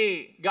to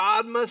me?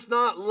 God must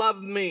not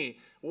love me.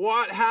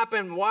 What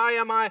happened? Why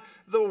am I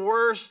the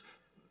worst?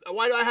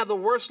 Why do I have the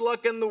worst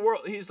luck in the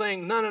world? He's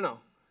saying, no.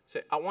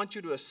 Say, I want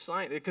you to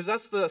assign it, because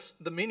that's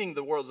the meaning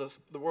the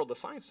world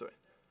assigns to it.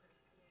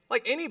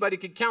 Like anybody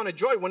could count a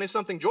joy when it's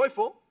something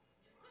joyful.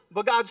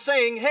 But God's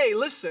saying, hey,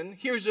 listen,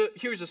 here's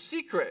a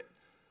secret.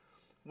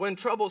 When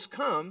troubles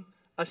come,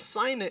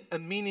 assign it a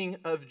meaning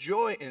of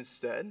joy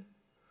instead,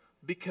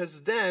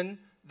 because then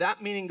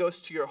that meaning goes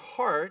to your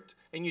heart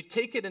and you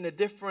take it in a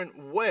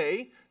different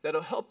way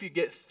that'll help you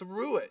get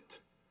through it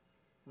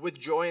with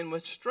joy and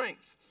with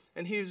strength.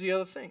 And here's the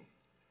other thing.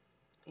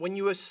 When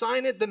you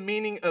assign it the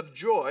meaning of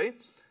joy,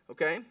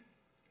 okay,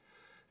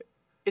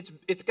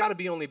 it's got to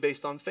be only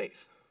based on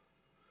faith.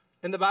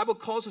 And the Bible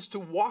calls us to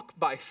walk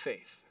by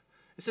faith.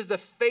 It says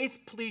that faith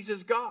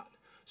pleases God.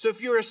 So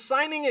if you're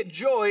assigning it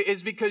joy,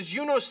 it's because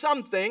you know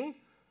something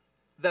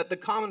that the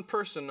common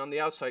person on the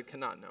outside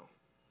cannot know.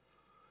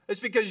 It's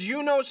because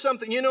you know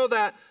something. You know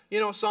that,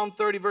 Psalm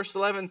 30, verse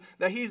 11,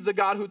 that he's the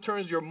God who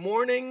turns your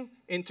mourning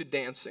into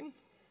dancing,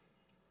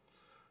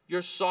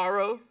 your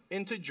sorrow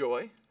into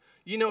joy.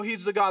 You know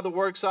he's the God that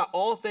works out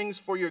all things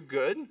for your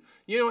good.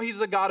 You know he's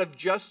the God of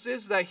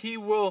justice, that he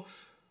will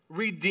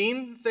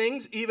redeem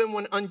things even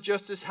when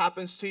injustice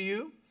happens to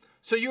you.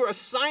 So you're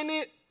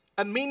assigning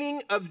a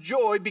meaning of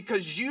joy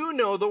because you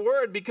know the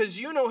word, because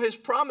you know his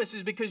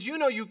promises, because you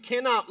know you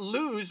cannot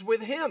lose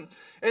with him.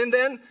 And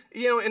then,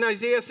 in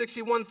Isaiah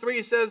 61:3,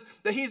 it says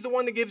that he's the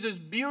one that gives us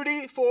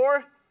beauty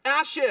for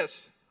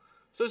ashes.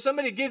 So if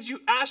somebody gives you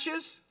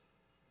ashes,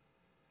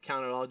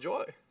 count it all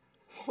joy.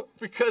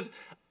 Because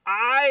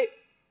I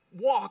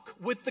walk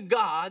with the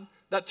God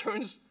that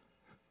turns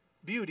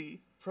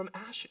beauty from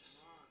ashes.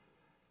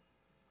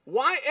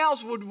 Why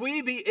else would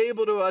we be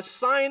able to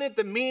assign it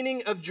the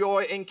meaning of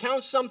joy and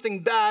count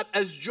something bad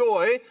as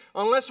joy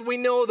unless we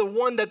know the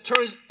one that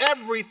turns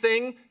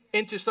everything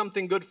into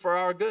something good for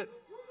our good?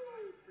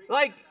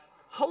 Like,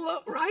 hello,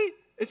 right?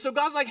 And so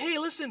God's like, hey,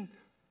 listen,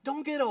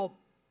 don't get all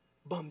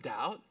bummed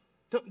out.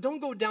 Don't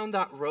go down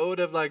that road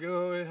of like,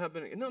 oh, it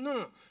happened.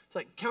 No. It's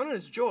like, count it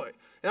as joy.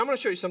 And I'm going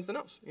to show you something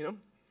else,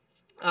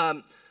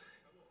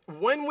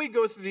 When we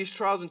go through these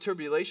trials and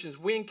tribulations,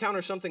 we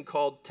encounter something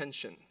called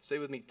tension. Say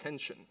with me,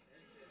 tension.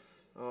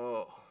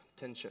 Oh,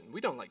 tension.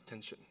 We don't like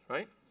tension,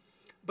 right?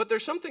 But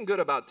there's something good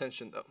about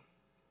tension, though.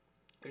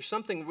 There's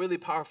something really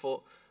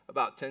powerful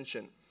about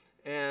tension.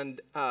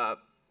 And on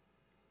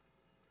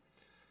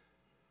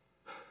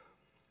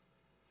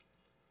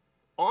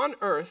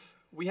earth,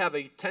 we have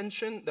a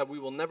tension that we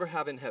will never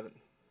have in heaven.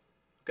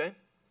 Okay?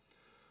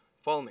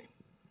 Follow me.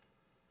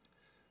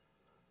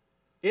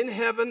 In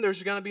heaven,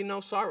 there's going to be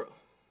no sorrow.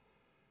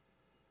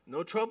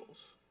 No troubles.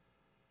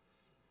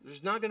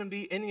 There's not going to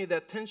be any of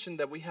that tension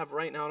that we have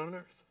right now on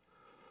earth.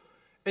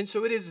 And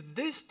so it is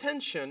this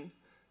tension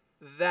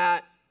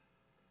that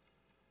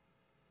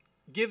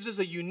gives us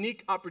a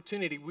unique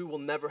opportunity we will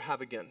never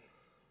have again.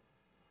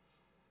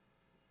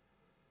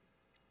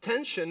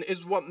 Tension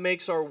is what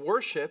makes our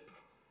worship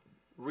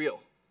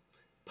real,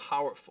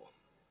 powerful.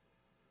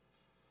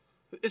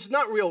 It's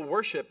not real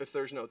worship if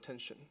there's no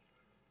tension.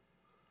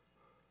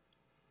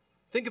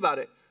 Think about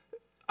it.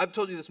 I've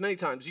told you this many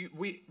times.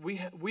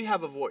 We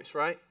have a voice,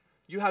 right?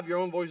 You have your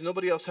own voice.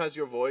 Nobody else has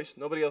your voice.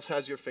 Nobody else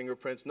has your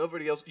fingerprints.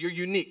 Nobody else. You're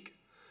unique.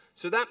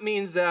 So that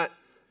means that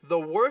the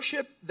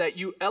worship that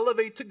you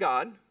elevate to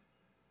God,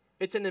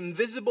 it's an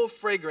invisible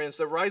fragrance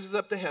that rises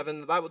up to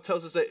heaven. The Bible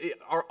tells us that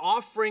our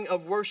offering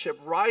of worship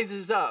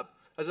rises up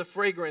as a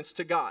fragrance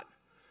to God.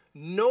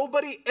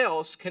 Nobody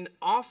else can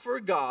offer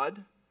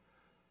God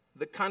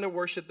the kind of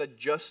worship that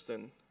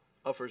Justin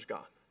offers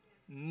God.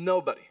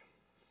 Nobody.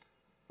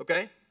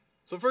 Okay?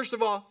 So first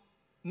of all,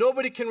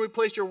 nobody can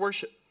replace your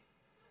worship.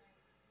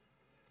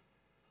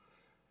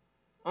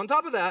 On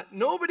top of that,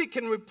 nobody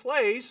can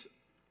replace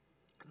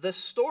the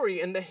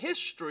story and the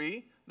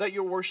history that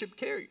your worship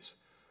carries.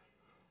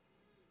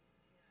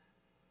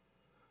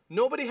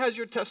 Nobody has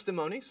your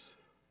testimonies.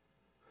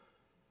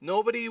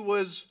 Nobody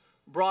was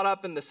brought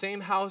up in the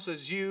same house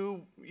as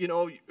you.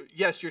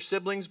 Yes, your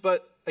siblings,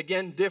 but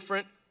again,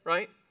 different,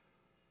 right?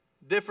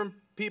 Different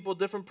people,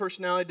 different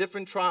personality,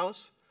 different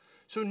trials.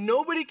 So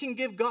nobody can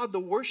give God the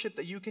worship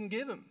that you can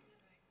give him.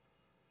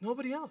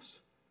 Nobody else.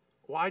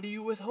 Why do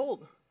you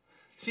withhold?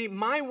 See,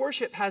 my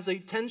worship has a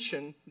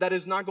tension that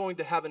is not going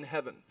to have in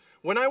heaven.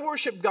 When I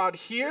worship God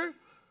here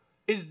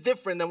is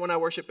different than when I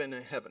worship in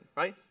heaven,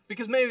 right?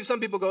 Because maybe some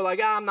people go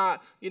like, I'm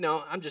not,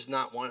 I'm just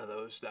not one of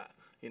those that,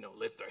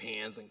 lift their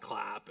hands and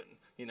clap and,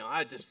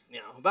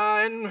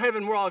 but in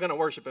heaven we're all going to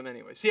worship him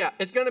anyways. Yeah,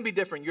 it's going to be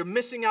different. You're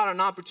missing out on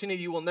an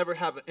opportunity you will never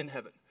have in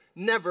heaven.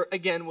 never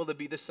again will it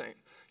be the same.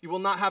 You will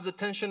not have the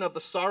tension of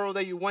the sorrow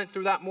that you went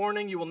through that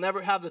morning. You will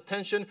never have the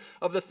tension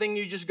of the thing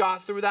you just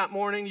got through that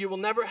morning. You will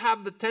never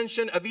have the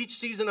tension of each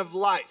season of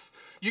life.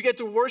 You get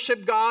to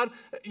worship God,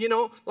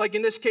 like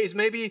in this case,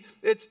 maybe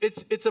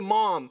it's a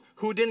mom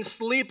who didn't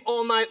sleep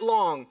all night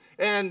long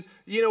and,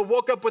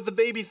 woke up with the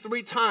baby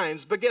 3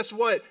 times. But guess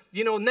what?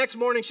 Next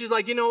morning she's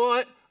like, you know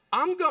what?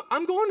 I'm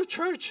going to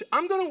church.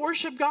 I'm going to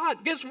worship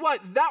God. Guess what?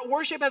 That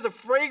worship has a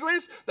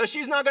fragrance that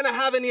she's not going to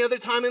have any other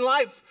time in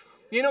life.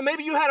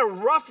 Maybe you had a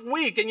rough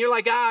week and you're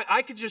like,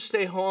 I could just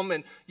stay home.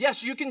 And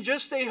yes, you can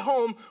just stay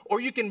home, or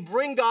you can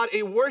bring God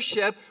a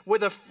worship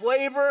with a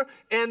flavor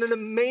and an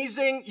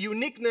amazing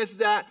uniqueness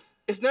that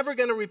is never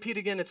going to repeat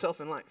again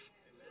itself in life.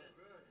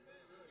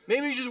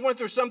 Maybe you just went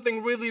through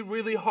something really,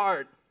 really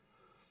hard.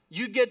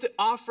 You get to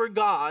offer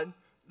God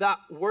that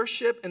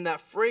worship and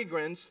that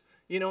fragrance.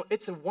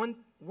 It's a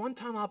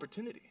one-time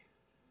opportunity.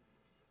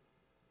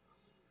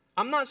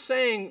 I'm not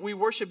saying we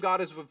worship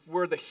God as if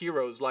we're the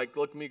heroes, like,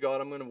 look me,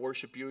 God, I'm going to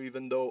worship you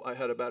even though I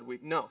had a bad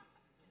week. No.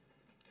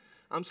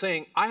 I'm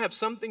saying I have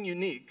something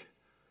unique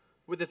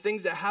with the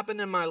things that happen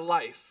in my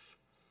life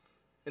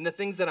and the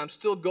things that I'm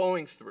still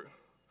going through,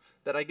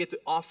 that I get to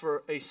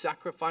offer a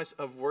sacrifice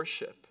of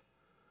worship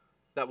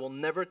that will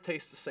never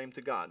taste the same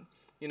to God.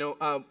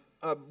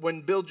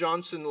 When Bill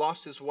Johnson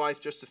lost his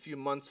wife just a few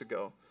months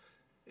ago,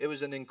 it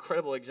was an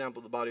incredible example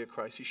of the body of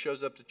Christ. He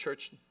shows up to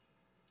church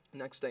the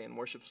next day and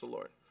worships the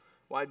Lord.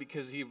 Why?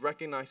 Because he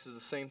recognizes the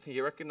same thing.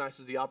 He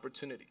recognizes the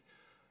opportunity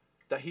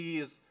that he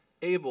is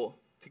able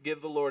to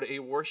give the Lord a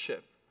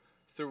worship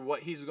through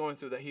what he's going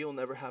through that he will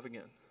never have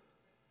again.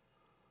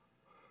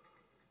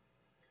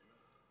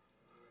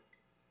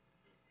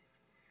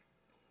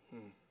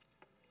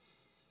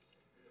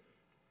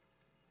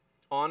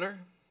 Honor.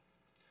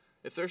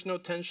 If there's no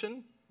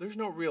tension, there's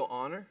no real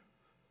honor.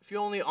 If you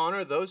only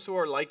honor those who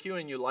are like you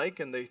and you like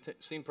and they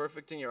seem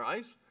perfect in your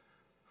eyes,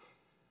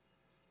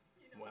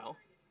 well,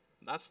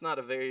 that's not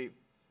a very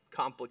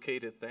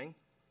complicated thing,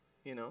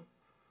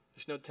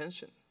 There's no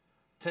tension.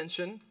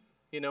 Tension,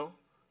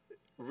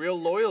 real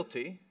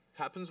loyalty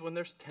happens when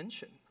there's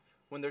tension,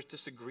 when there's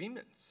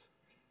disagreements.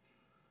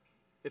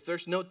 If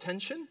there's no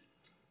tension,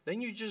 then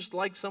you just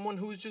like someone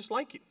who's just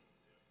like you.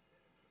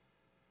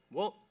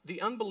 Well,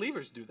 the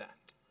unbelievers do that.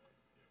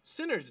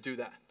 Sinners do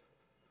that.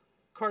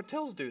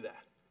 Cartels do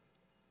that.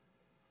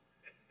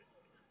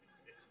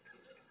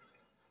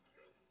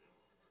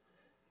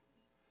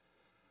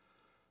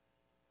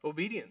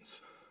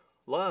 Obedience,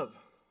 love,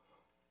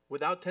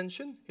 without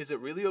tension, is it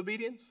really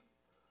obedience?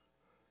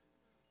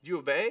 Do you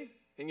obey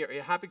and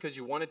you're happy because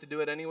you wanted to do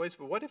it anyways,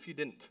 but what if you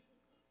didn't?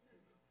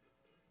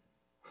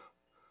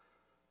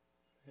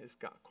 It's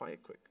got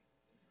quiet quick.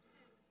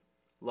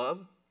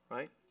 Love,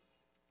 right?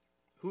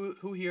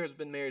 Who here has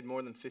been married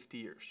more than 50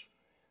 years?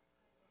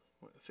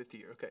 50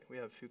 years, okay, we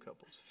have a few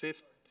couples.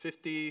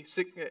 50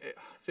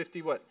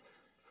 what?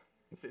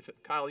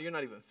 Kyle, you're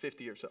not even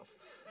 50 yourself.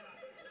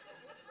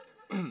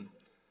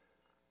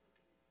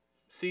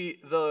 See,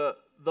 the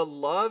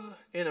love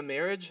in a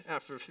marriage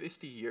after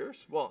 50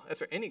 years, well,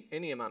 after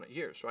any amount of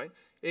years, right?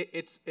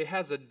 It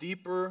has a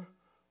deeper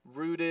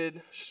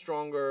rooted,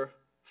 stronger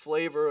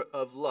flavor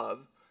of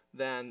love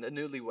than the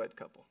newlywed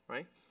couple,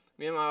 right?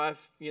 Me and my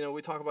wife,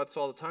 we talk about this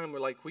all the time. We're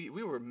like, we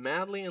were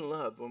madly in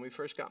love when we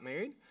first got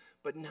married,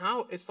 but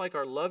now it's like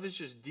our love is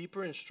just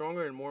deeper and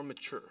stronger and more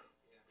mature.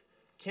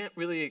 Can't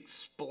really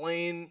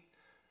explain,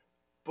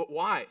 but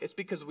why? It's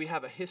because we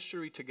have a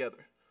history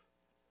together.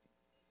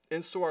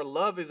 And so our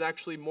love is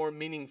actually more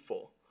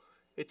meaningful.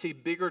 It's a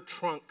bigger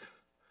trunk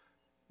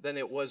than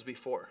it was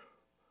before.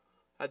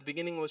 At the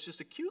beginning, it was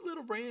just a cute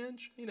little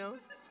branch,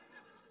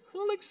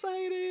 all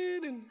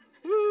excited and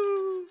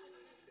woo.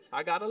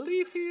 I got a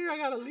leaf here, I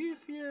got a leaf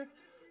here.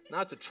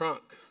 Now it's a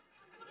trunk.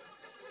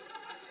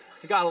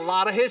 You got a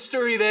lot of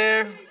history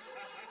there.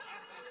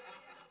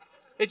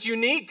 It's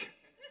unique.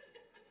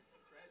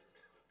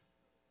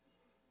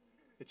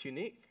 It's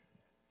unique.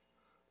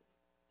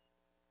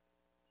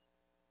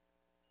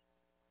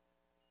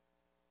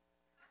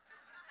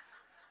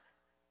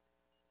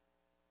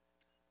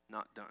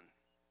 Not done.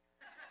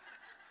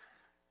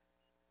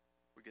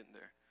 We're getting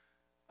there.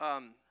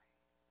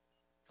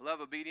 Love,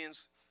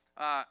 obedience,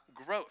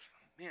 growth.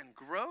 Man,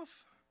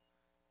 growth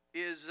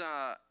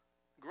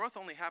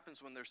only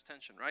happens when there's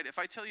tension, right? If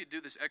I tell you to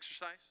do this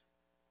exercise,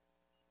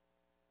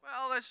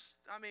 well,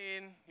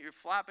 you're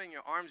flapping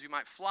your arms, you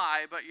might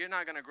fly, but you're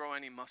not going to grow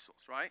any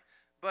muscles, right?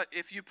 But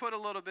if you put a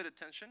little bit of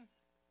tension,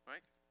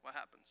 right, what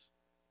happens?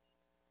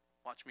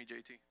 Watch me,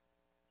 JT.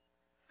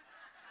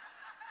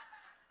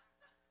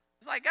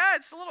 It's like,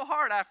 it's a little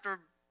hard after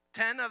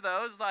 10 of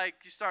those. Like,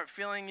 you start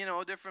feeling,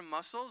 different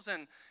muscles.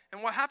 And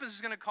what happens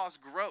is going to cause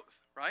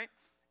growth, right?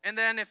 And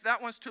then if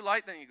that one's too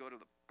light, then you go to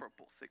the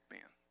purple thick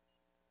band.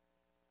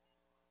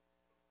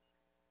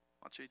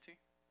 Watch AT.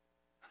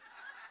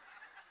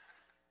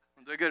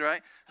 I'm doing good,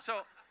 right?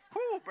 So,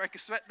 break a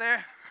sweat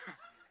there.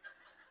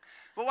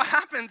 But what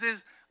happens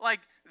is, like,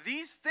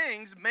 these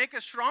things make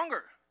us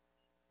stronger.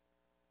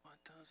 What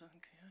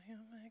doesn't kill you,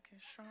 make you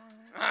strong.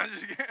 I'm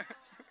just kidding.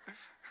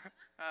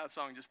 That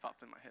song just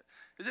popped in my head.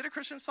 Is it a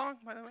Christian song,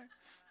 by the way?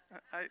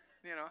 I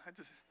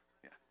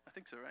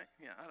think so, right?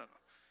 Yeah,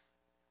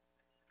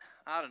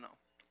 I don't know.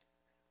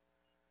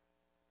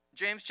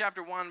 James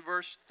chapter 1,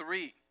 verse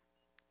 3.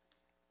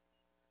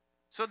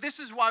 So this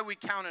is why we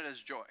count it as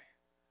joy.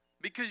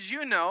 Because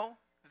you know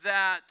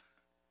that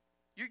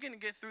you're going to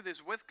get through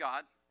this with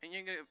God, and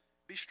you're going to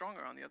be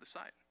stronger on the other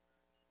side.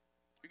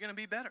 You're going to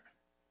be better.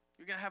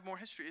 You're going to have more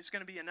history. It's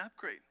going to be an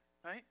upgrade,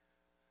 right?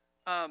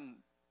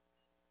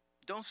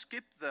 Don't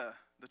skip the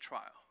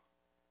trial.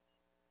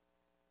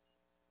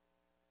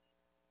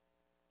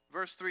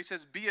 Verse 3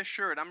 says, be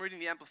assured. I'm reading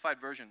the Amplified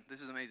Version. This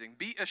is amazing.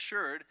 Be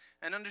assured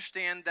and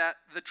understand that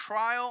the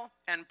trial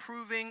and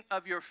proving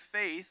of your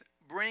faith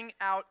bring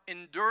out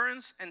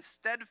endurance and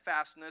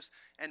steadfastness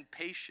and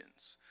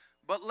patience.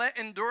 But let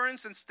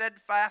endurance and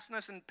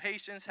steadfastness and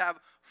patience have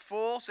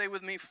full, say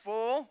with me,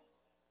 full,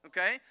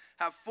 okay?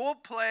 Have full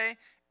play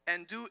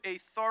and do a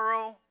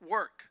thorough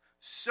work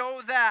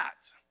so that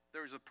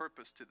there is a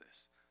purpose to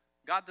this.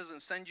 God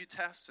doesn't send you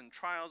tests and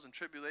trials and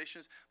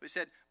tribulations. But he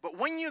said, but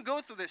when you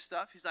go through this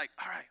stuff, he's like,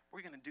 all right,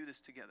 we're going to do this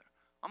together.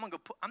 I'm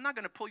not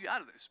going to pull you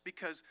out of this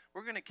because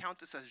we're going to count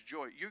this as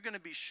joy. You're going to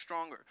be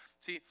stronger.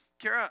 See,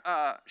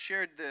 Kara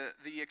shared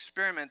the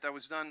experiment that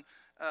was done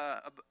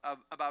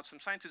about some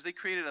scientists. They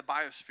created a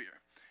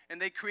biosphere. And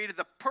they created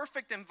the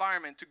perfect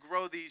environment to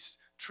grow these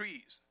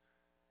trees.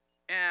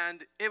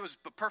 And it was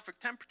the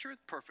perfect temperature,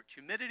 perfect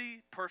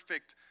humidity,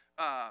 perfect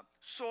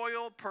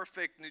soil,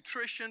 perfect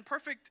nutrition,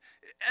 perfect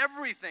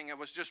everything. It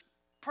was just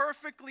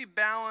perfectly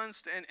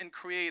balanced and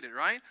created,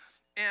 right?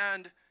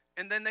 And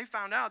then they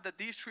found out that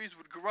these trees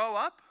would grow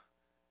up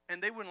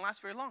and they wouldn't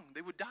last very long.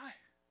 They would die.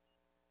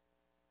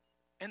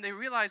 And they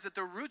realized that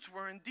their roots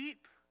weren't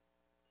deep.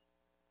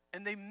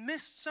 And they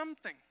missed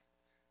something.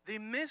 They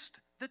missed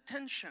the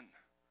tension.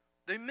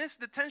 They missed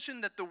the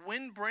tension that the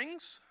wind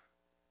brings.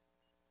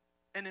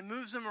 And it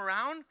moves them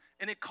around,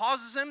 and it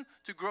causes them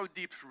to grow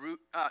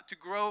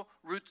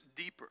roots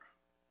deeper.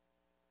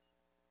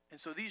 And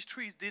so these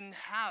trees didn't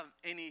have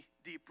any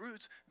deep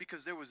roots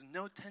because there was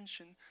no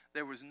tension,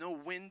 there was no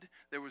wind,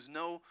 there was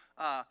no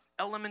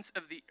elements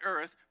of the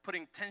earth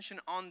putting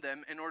tension on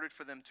them in order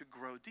for them to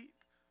grow deep.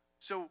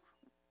 So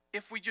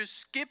if we just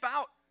skip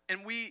out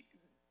and we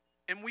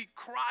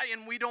cry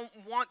and we don't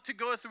want to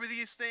go through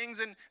these things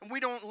and we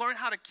don't learn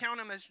how to count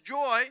them as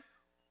joy,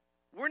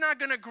 we're not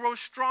going to grow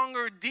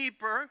stronger,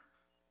 deeper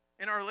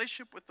in our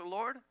relationship with the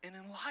Lord and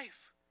in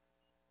life.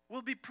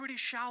 We'll be pretty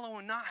shallow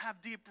and not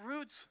have deep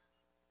roots.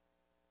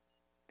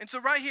 And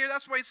so right here,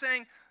 that's why he's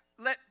saying,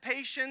 let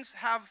patience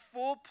have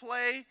full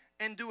play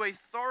and do a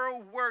thorough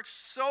work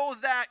so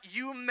that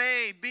you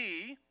may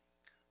be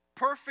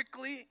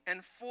perfectly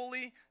and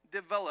fully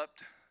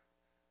developed,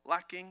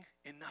 lacking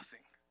in nothing.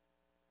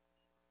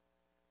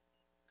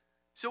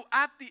 So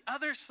at the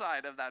other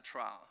side of that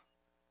trial,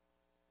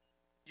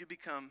 you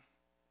become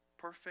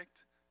perfect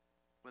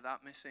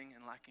without missing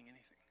and lacking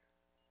anything.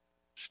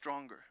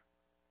 Stronger.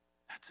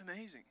 That's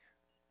amazing.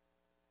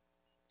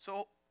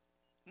 So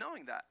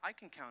knowing that, I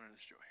can count it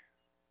as joy.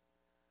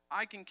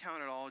 I can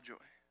count it all joy.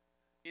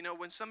 You know,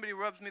 when somebody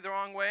rubs me the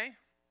wrong way,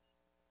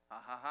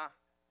 I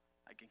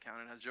can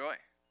count it as joy.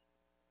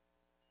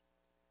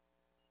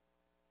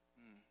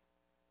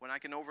 When I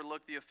can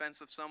overlook the offense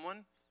of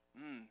someone,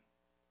 I'm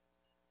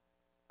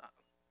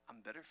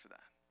better for that.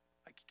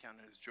 I can count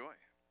it as joy.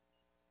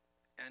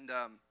 And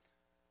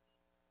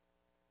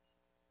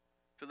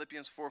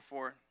Philippians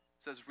 4:4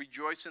 says,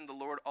 rejoice in the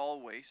Lord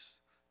always.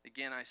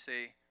 Again, I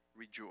say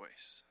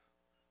rejoice.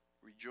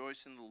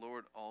 Rejoice in the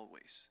Lord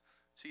always.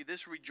 See,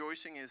 this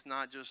rejoicing is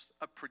not just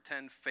a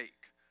pretend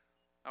fake.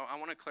 I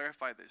want to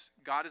clarify this.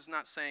 God is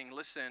not saying,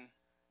 listen,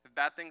 if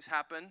bad things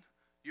happen,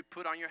 you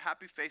put on your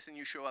happy face and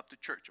you show up to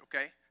church,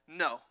 okay?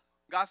 No.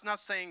 God's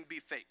not saying be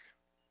fake.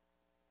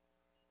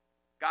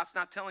 God's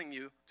not telling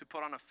you to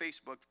put on a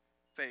Facebook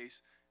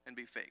face and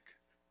be fake.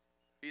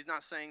 He's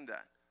not saying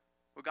that.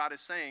 What God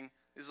is saying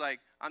is like,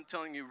 I'm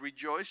telling you,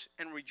 rejoice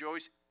and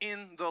rejoice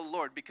in the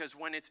Lord. Because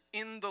when it's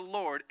in the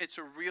Lord, it's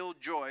a real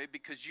joy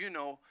because you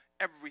know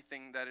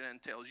everything that it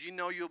entails. You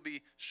know you'll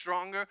be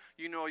stronger.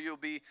 You know you'll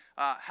be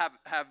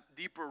have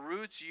deeper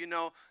roots. You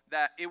know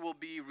that it will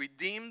be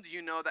redeemed.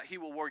 You know that He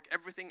will work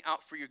everything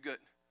out for your good.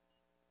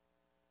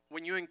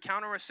 When you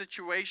encounter a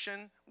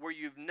situation where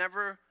you've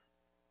never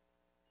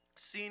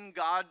seen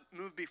God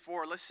move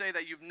before, let's say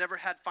that you've never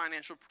had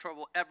financial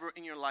trouble ever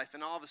in your life,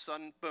 and all of a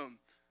sudden, boom,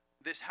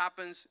 this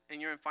happens and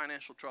you're in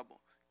financial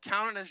trouble.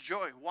 Count it as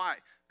joy. Why?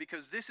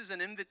 Because this is an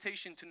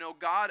invitation to know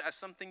God as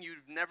something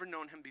you've never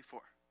known Him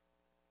before.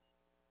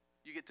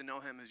 You get to know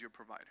Him as your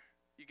provider.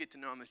 You get to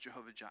know Him as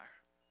Jehovah Jireh.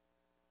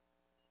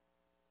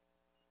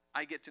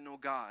 I get to know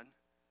God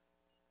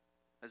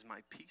as my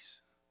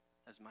peace,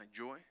 as my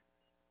joy.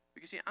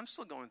 Because see, I'm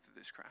still going through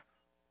this crap.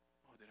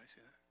 Oh, did I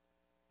say that?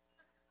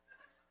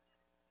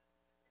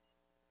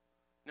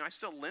 You know, I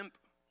still limp.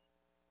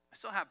 I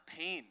still have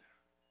pain.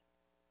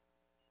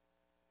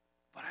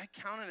 But I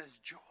count it as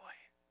joy.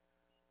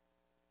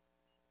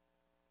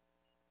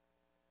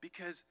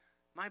 because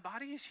my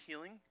body is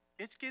healing.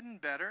 It's getting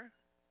better.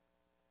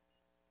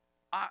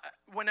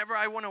 Whenever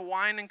I want to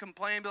whine and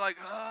complain, be like,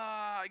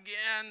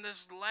 again,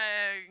 this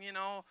leg,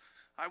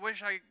 I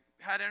wish I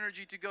had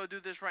energy to go do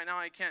this right now.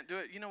 I can't do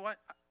it. You know what?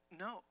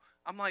 No.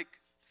 I'm like,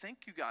 thank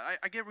you, God.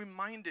 I get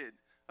reminded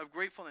of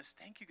gratefulness.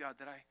 Thank you, God,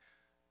 that I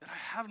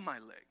have my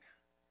leg.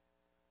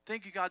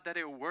 Thank you, God, that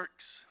it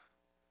works.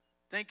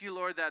 Thank you,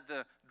 Lord, that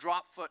the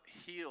drop foot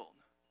healed.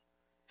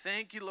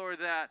 Thank you, Lord,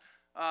 that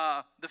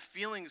the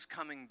feeling's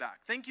coming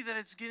back. Thank you that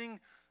it's getting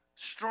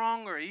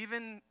stronger.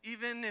 Even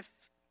if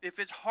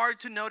it's hard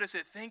to notice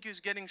it, thank you, it's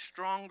getting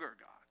stronger,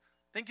 God.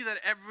 Thank you that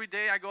every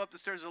day I go up the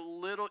stairs a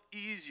little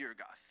easier,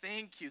 God.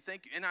 Thank you.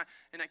 And I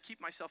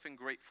keep myself in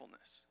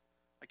gratefulness.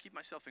 I keep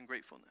myself in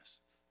gratefulness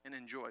and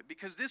in joy,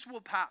 because this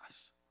will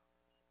pass.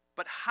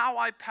 But how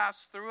I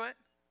pass through it,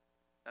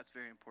 that's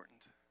very important.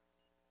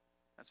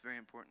 That's very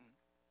important.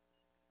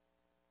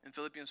 In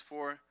Philippians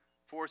 4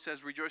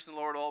 says, rejoice in the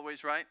Lord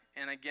always, right?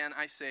 And again,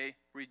 I say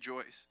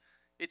rejoice.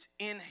 It's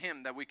in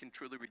him that we can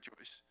truly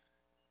rejoice.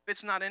 If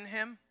it's not in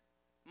him,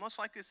 most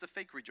likely it's a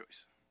fake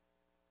rejoice.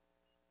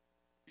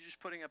 You're just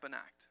putting up an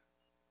act.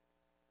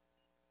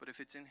 But if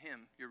it's in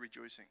him, you're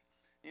rejoicing.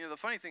 The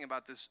funny thing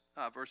about this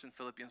verse in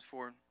Philippians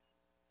 4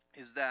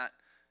 is that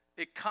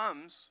it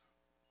comes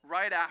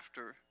right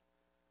after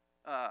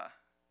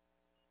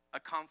a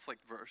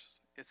conflict verse.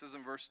 It says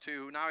in verse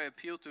 2, now I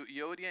appeal to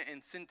Euodia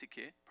and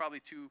Syntyche, probably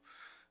two,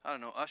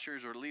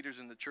 ushers or leaders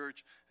in the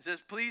church. It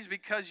says, please,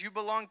 because you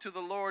belong to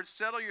the Lord,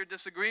 settle your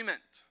disagreement.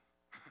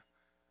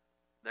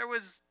 There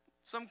was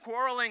some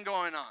quarreling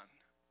going on.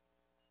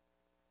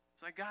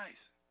 It's like,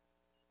 guys,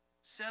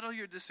 settle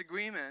your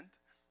disagreement.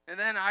 And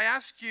then I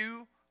ask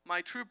you,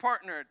 my true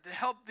partner, to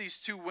help these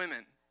two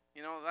women.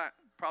 That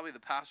probably the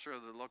pastor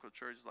of the local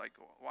church is like,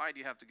 why do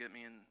you have to get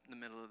me in the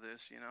middle of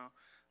this,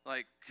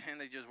 Like, can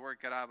they just work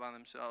it out by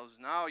themselves?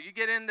 No, you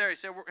get in there. He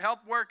said, help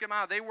work them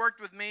out. They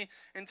worked with me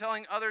in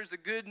telling others the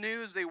good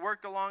news. They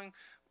worked along,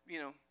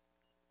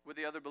 with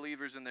the other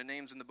believers and their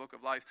names in the book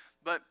of life.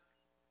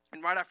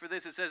 And right after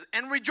this, it says,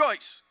 and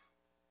rejoice.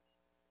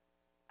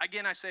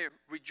 Again, I say,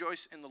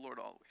 rejoice in the Lord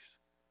always.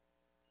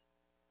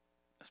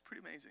 That's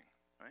pretty amazing,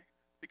 right?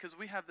 Because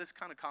we have this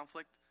kind of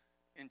conflict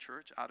in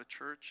church, out of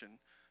church, and,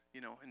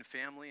 in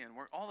family and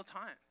work all the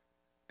time.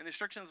 And the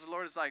instructions of the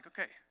Lord is like,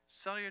 okay,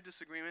 settle your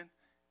disagreement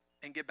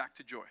and get back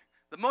to joy.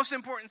 The most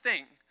important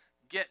thing,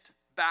 get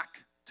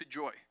back to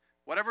joy.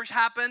 Whatever's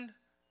happened,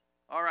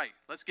 all right,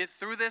 let's get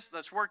through this.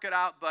 Let's work it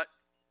out, but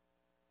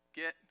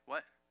get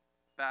what?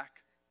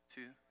 Back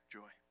to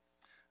joy.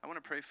 I want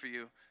to pray for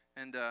you.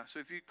 And so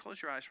if you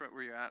close your eyes right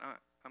where you're at,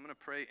 I'm going to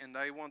pray, and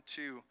I want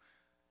to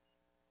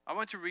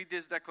read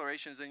these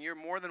declarations, and you're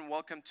more than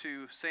welcome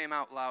to say them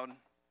out loud.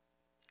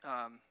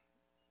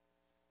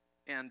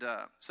 And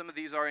some of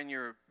these are in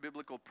your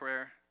biblical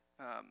prayer.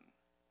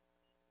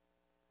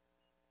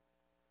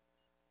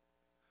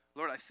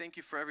 Lord, I thank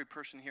you for every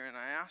person here, and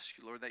I ask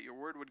you, Lord, that your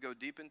word would go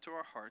deep into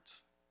our hearts,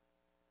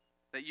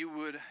 that you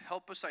would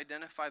help us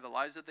identify the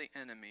lies of the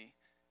enemy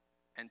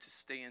and to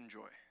stay in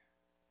joy.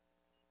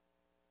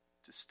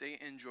 To stay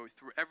in joy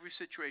through every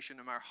situation,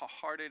 no matter how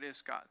hard it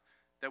is, God,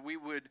 that we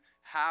would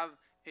have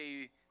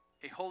a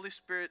Holy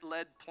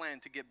Spirit-led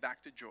plan to get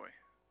back to joy,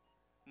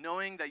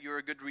 knowing that you're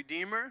a good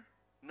redeemer,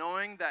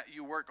 knowing that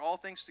you work all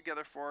things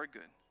together for our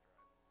good.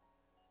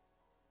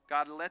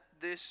 God, let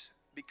this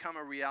become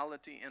a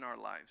reality in our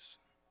lives.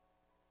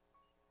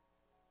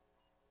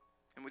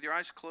 And with your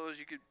eyes closed,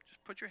 you could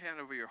just put your hand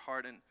over your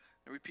heart and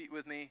repeat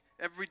with me,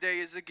 every day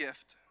is a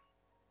gift,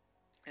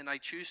 and I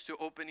choose to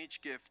open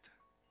each gift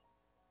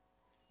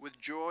with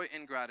joy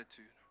and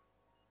gratitude.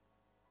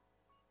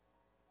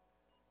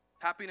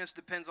 Happiness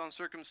depends on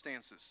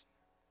circumstances.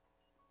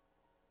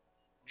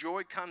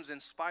 Joy comes in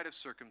spite of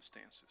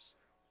circumstances.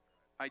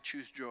 I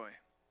choose joy.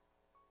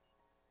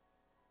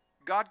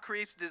 God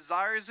creates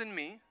desires in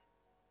me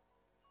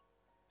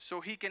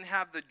so he can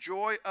have the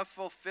joy of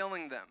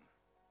fulfilling them.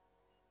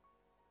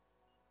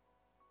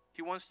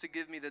 He wants to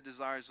give me the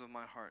desires of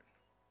my heart.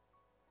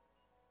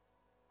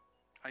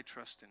 I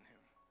trust in him.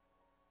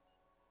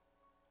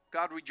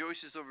 God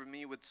rejoices over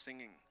me with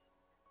singing.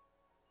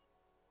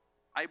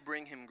 I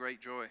bring him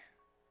great joy.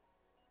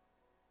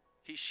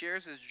 He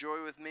shares his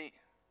joy with me,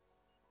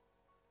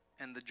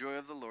 and the joy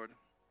of the Lord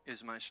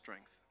is my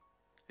strength.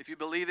 If you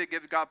believe it,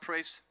 give God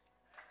praise.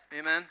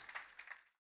 Amen.